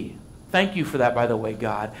within me, thank you for that, by the way,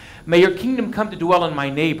 God. May your kingdom come to dwell in my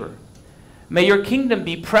neighbor. May your kingdom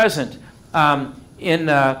be present in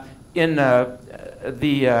the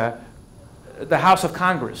House of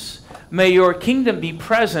Congress. May your kingdom be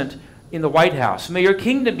present in the White House. May your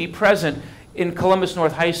kingdom be present in Columbus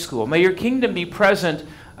North High School. May your kingdom be present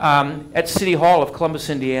at City Hall of Columbus,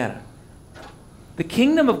 Indiana. The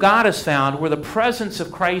kingdom of God is found where the presence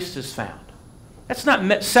of Christ is found. That's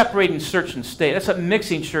not separating church and state. That's not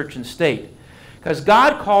mixing church and state. Because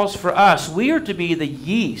God calls for us, we are to be the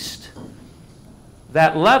yeast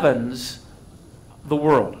that leavens the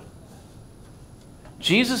world.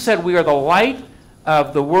 Jesus said we are the light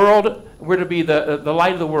of the world. We're to be the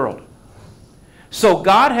light of the world. So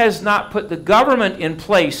God has not put the government in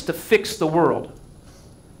place to fix the world.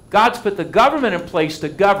 God's put the government in place to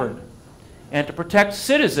govern and to protect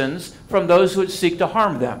citizens from those who would seek to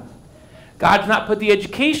harm them. God's not put the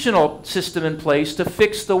educational system in place to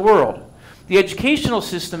fix the world. The educational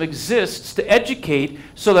system exists to educate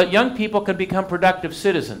so that young people can become productive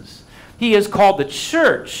citizens. He has called the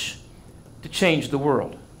church to change the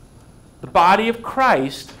world. The body of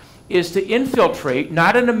Christ is to infiltrate,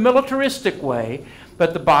 not in a militaristic way,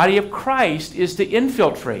 but the body of Christ is to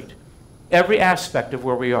infiltrate every aspect of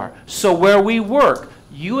where we are. So where we work,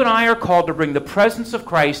 you and I are called to bring the presence of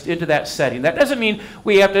Christ into that setting. That doesn't mean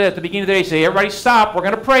we have to, at the beginning of the day, say, everybody stop, we're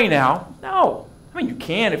going to pray now. No. I mean, you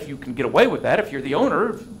can if you can get away with that. If you're the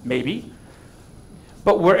owner, maybe.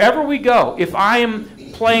 But wherever we go, if I am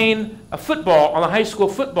playing a football on a high school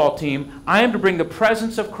football team, I am to bring the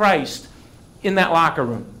presence of Christ in that locker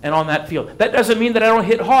room and on that field. That doesn't mean that I don't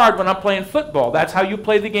hit hard when I'm playing football. That's how you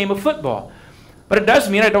play the game of football. But it does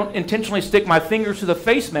mean I don't intentionally stick my fingers through the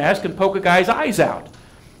face mask and poke a guy's eyes out.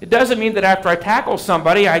 It doesn't mean that after I tackle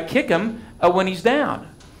somebody, I kick him when he's down.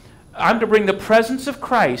 I'm to bring the presence of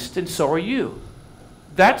Christ, and so are you.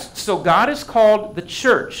 So God has called the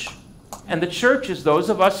church, and the church is those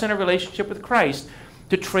of us in a relationship with Christ,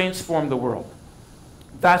 to transform the world.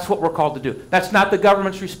 That's what we're called to do. That's not the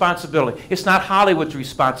government's responsibility. It's not Hollywood's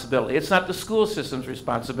responsibility. It's not the school system's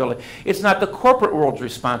responsibility. It's not the corporate world's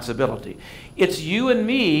responsibility. It's you and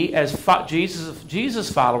me as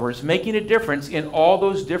Jesus followers making a difference in all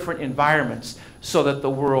those different environments so that the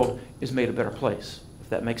world is made a better place, if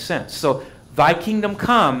that makes sense. So, thy kingdom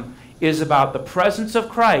come is about the presence of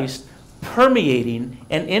Christ permeating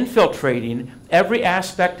and infiltrating every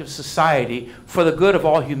aspect of society for the good of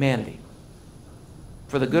all humanity.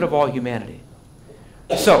 For the good of all humanity.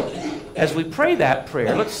 So, as we pray that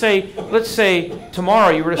prayer, let's say tomorrow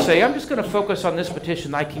you were to say, I'm just going to focus on this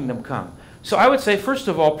petition, thy kingdom come. So I would say, first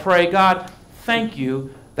of all, pray, God, thank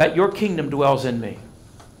you that your kingdom dwells in me.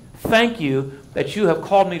 Thank you that you have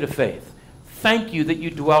called me to faith. Thank you that you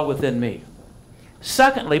dwell within me.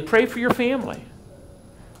 Secondly, pray for your family.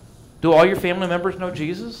 Do all your family members know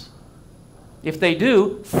Jesus? If they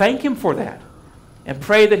do, thank him for that. And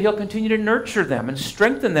pray that he'll continue to nurture them and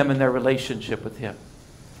strengthen them in their relationship with him.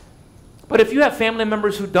 But if you have family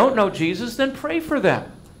members who don't know Jesus, then pray for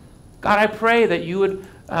them. God, I pray that you would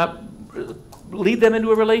lead them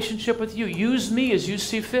into a relationship with you. Use me as you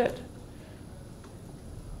see fit.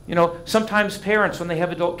 You know, sometimes parents, when they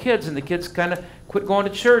have adult kids and the kids kind of quit going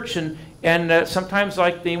to church, and sometimes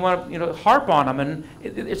like they want to harp on them, and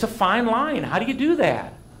it's a fine line. How do you do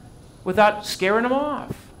that without scaring them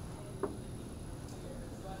off?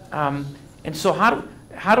 And so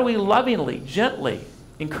how do we lovingly, gently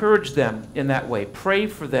encourage them in that way? Pray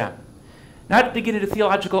for them. Not to get into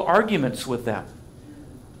theological arguments with them,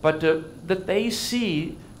 but that they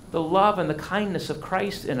see the love and the kindness of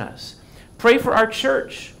Christ in us. Pray for our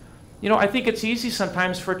church. You know, I think it's easy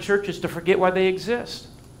sometimes for churches to forget why they exist.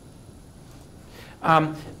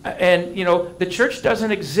 And, you know, the church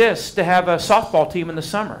doesn't exist to have a softball team in the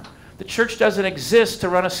summer. The church doesn't exist to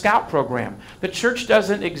run a scout program. The church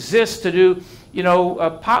doesn't exist to do,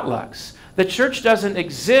 potlucks. The church doesn't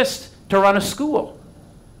exist to run a school.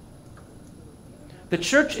 The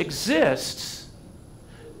church exists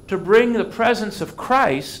to bring the presence of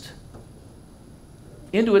Christ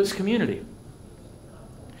into its community.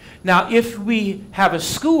 Now, if we have a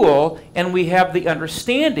school and we have the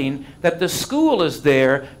understanding that the school is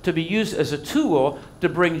there to be used as a tool to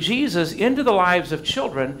bring Jesus into the lives of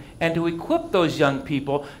children and to equip those young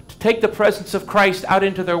people to take the presence of Christ out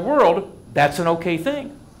into their world, that's an okay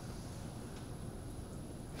thing.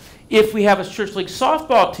 If we have a church league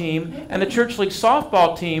softball team and the church league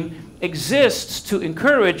softball team exists to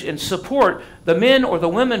encourage and support the men or the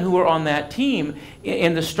women who are on that team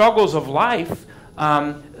in the struggles of life,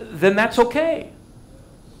 then that's okay.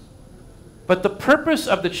 But the purpose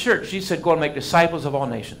of the church, Jesus said, go and make disciples of all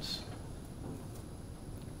nations.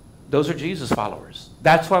 Those are Jesus followers.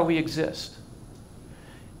 That's why we exist.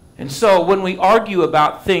 And so when we argue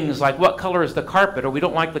about things like what color is the carpet, or we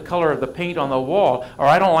don't like the color of the paint on the wall, or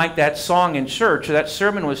I don't like that song in church, or that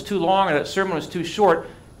sermon was too long, or that sermon was too short,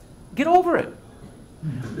 get over it.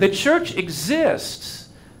 The church exists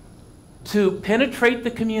to penetrate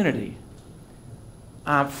the community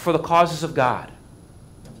for the causes of God.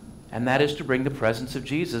 And that is to bring the presence of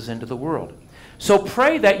Jesus into the world. So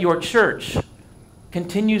pray that your church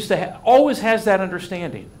continues to always has that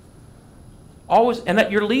understanding. Always, and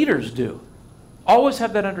that your leaders do. Always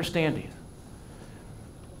have that understanding.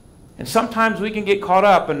 And sometimes we can get caught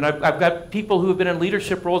up, and I've got people who have been in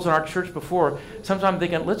leadership roles in our church before, sometimes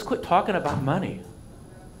thinking, let's quit talking about money.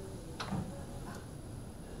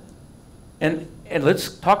 And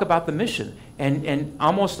let's talk about the mission. And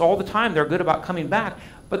almost all the time they're good about coming back,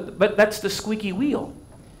 but that's the squeaky wheel.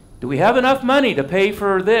 Do we have enough money to pay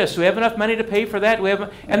for this? Do we have enough money to pay for that? Do we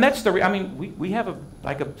have, and that's the, we have a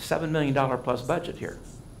 $7 million plus budget here.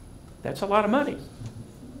 That's a lot of money.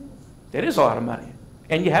 That is a lot of money.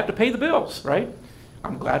 And you have to pay the bills, right?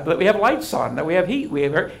 I'm glad that we have lights on, that we have heat, we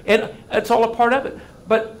have air, and it's all a part of it.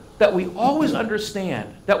 But that we always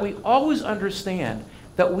understand, that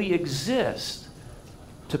we exist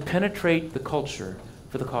to penetrate the culture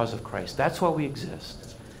for the cause of Christ. That's why we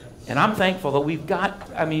exist. And I'm thankful that we've got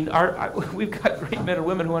great men and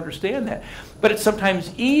women who understand that. But it's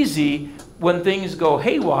sometimes easy when things go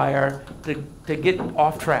haywire to get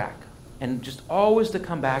off track, and just always to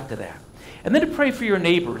come back to that. And then to pray for your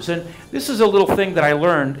neighbors. And this is a little thing that I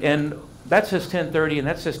learned, and that says 10:30 and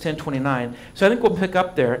that says 10:29. So I think we'll pick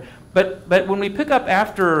up there. But when we pick up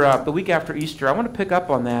after the week after Easter, I want to pick up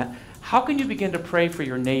on that. How can you begin to pray for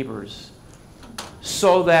your neighbors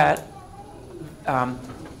so that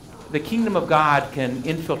the kingdom of God can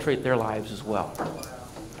infiltrate their lives as well?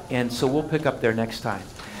 And so we'll pick up there next time.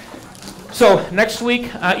 So next week,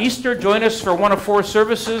 Easter, join us for one of 4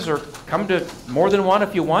 services, or come to more than one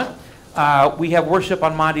if you want. We have worship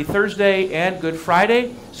on Maundy Thursday and Good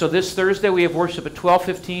Friday. So this Thursday we have worship at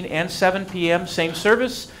 12:15 and 7 p.m., same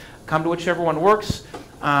service. Come to whichever one works.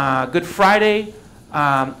 Good Friday,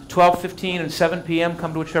 12:15 and 7 p.m.,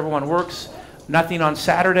 come to whichever one works. Nothing on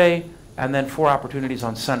Saturday, and then 4 opportunities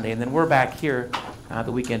on Sunday. And then we're back here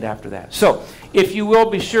the weekend after that. So if you will,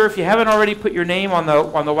 be sure, if you haven't already, put your name on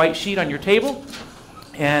the white sheet on your table.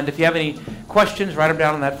 And if you have any questions, write them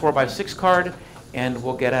down on that 4x6 card, and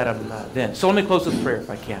we'll get at them then. So let me close with prayer if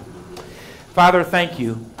I can. Father, thank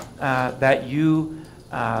you that you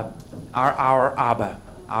are our Abba,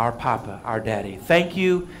 our Papa, our Daddy. Thank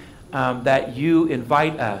you that you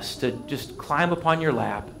invite us to just climb upon your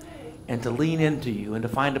lap and to lean into you and to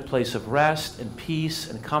find a place of rest and peace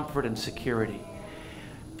and comfort and security.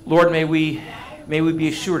 Lord, may we be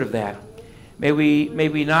assured of that. May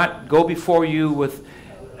we not go before you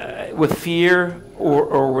with fear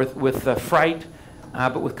or with fright,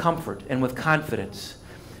 but with comfort and with confidence.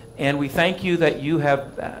 And we thank you that you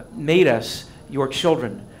have made us your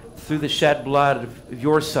children through the shed blood of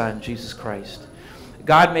your Son, Jesus Christ.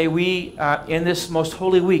 God, may we, in this most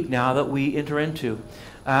holy week now that we enter into,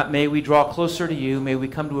 may we draw closer to you. May we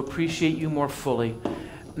come to appreciate you more fully.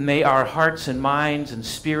 May our hearts and minds and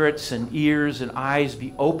spirits and ears and eyes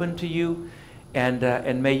be open to you, and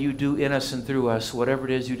may you do in us and through us whatever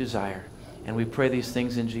it is you desire. And we pray these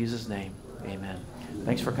things in Jesus' name. Amen.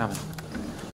 Thanks for coming.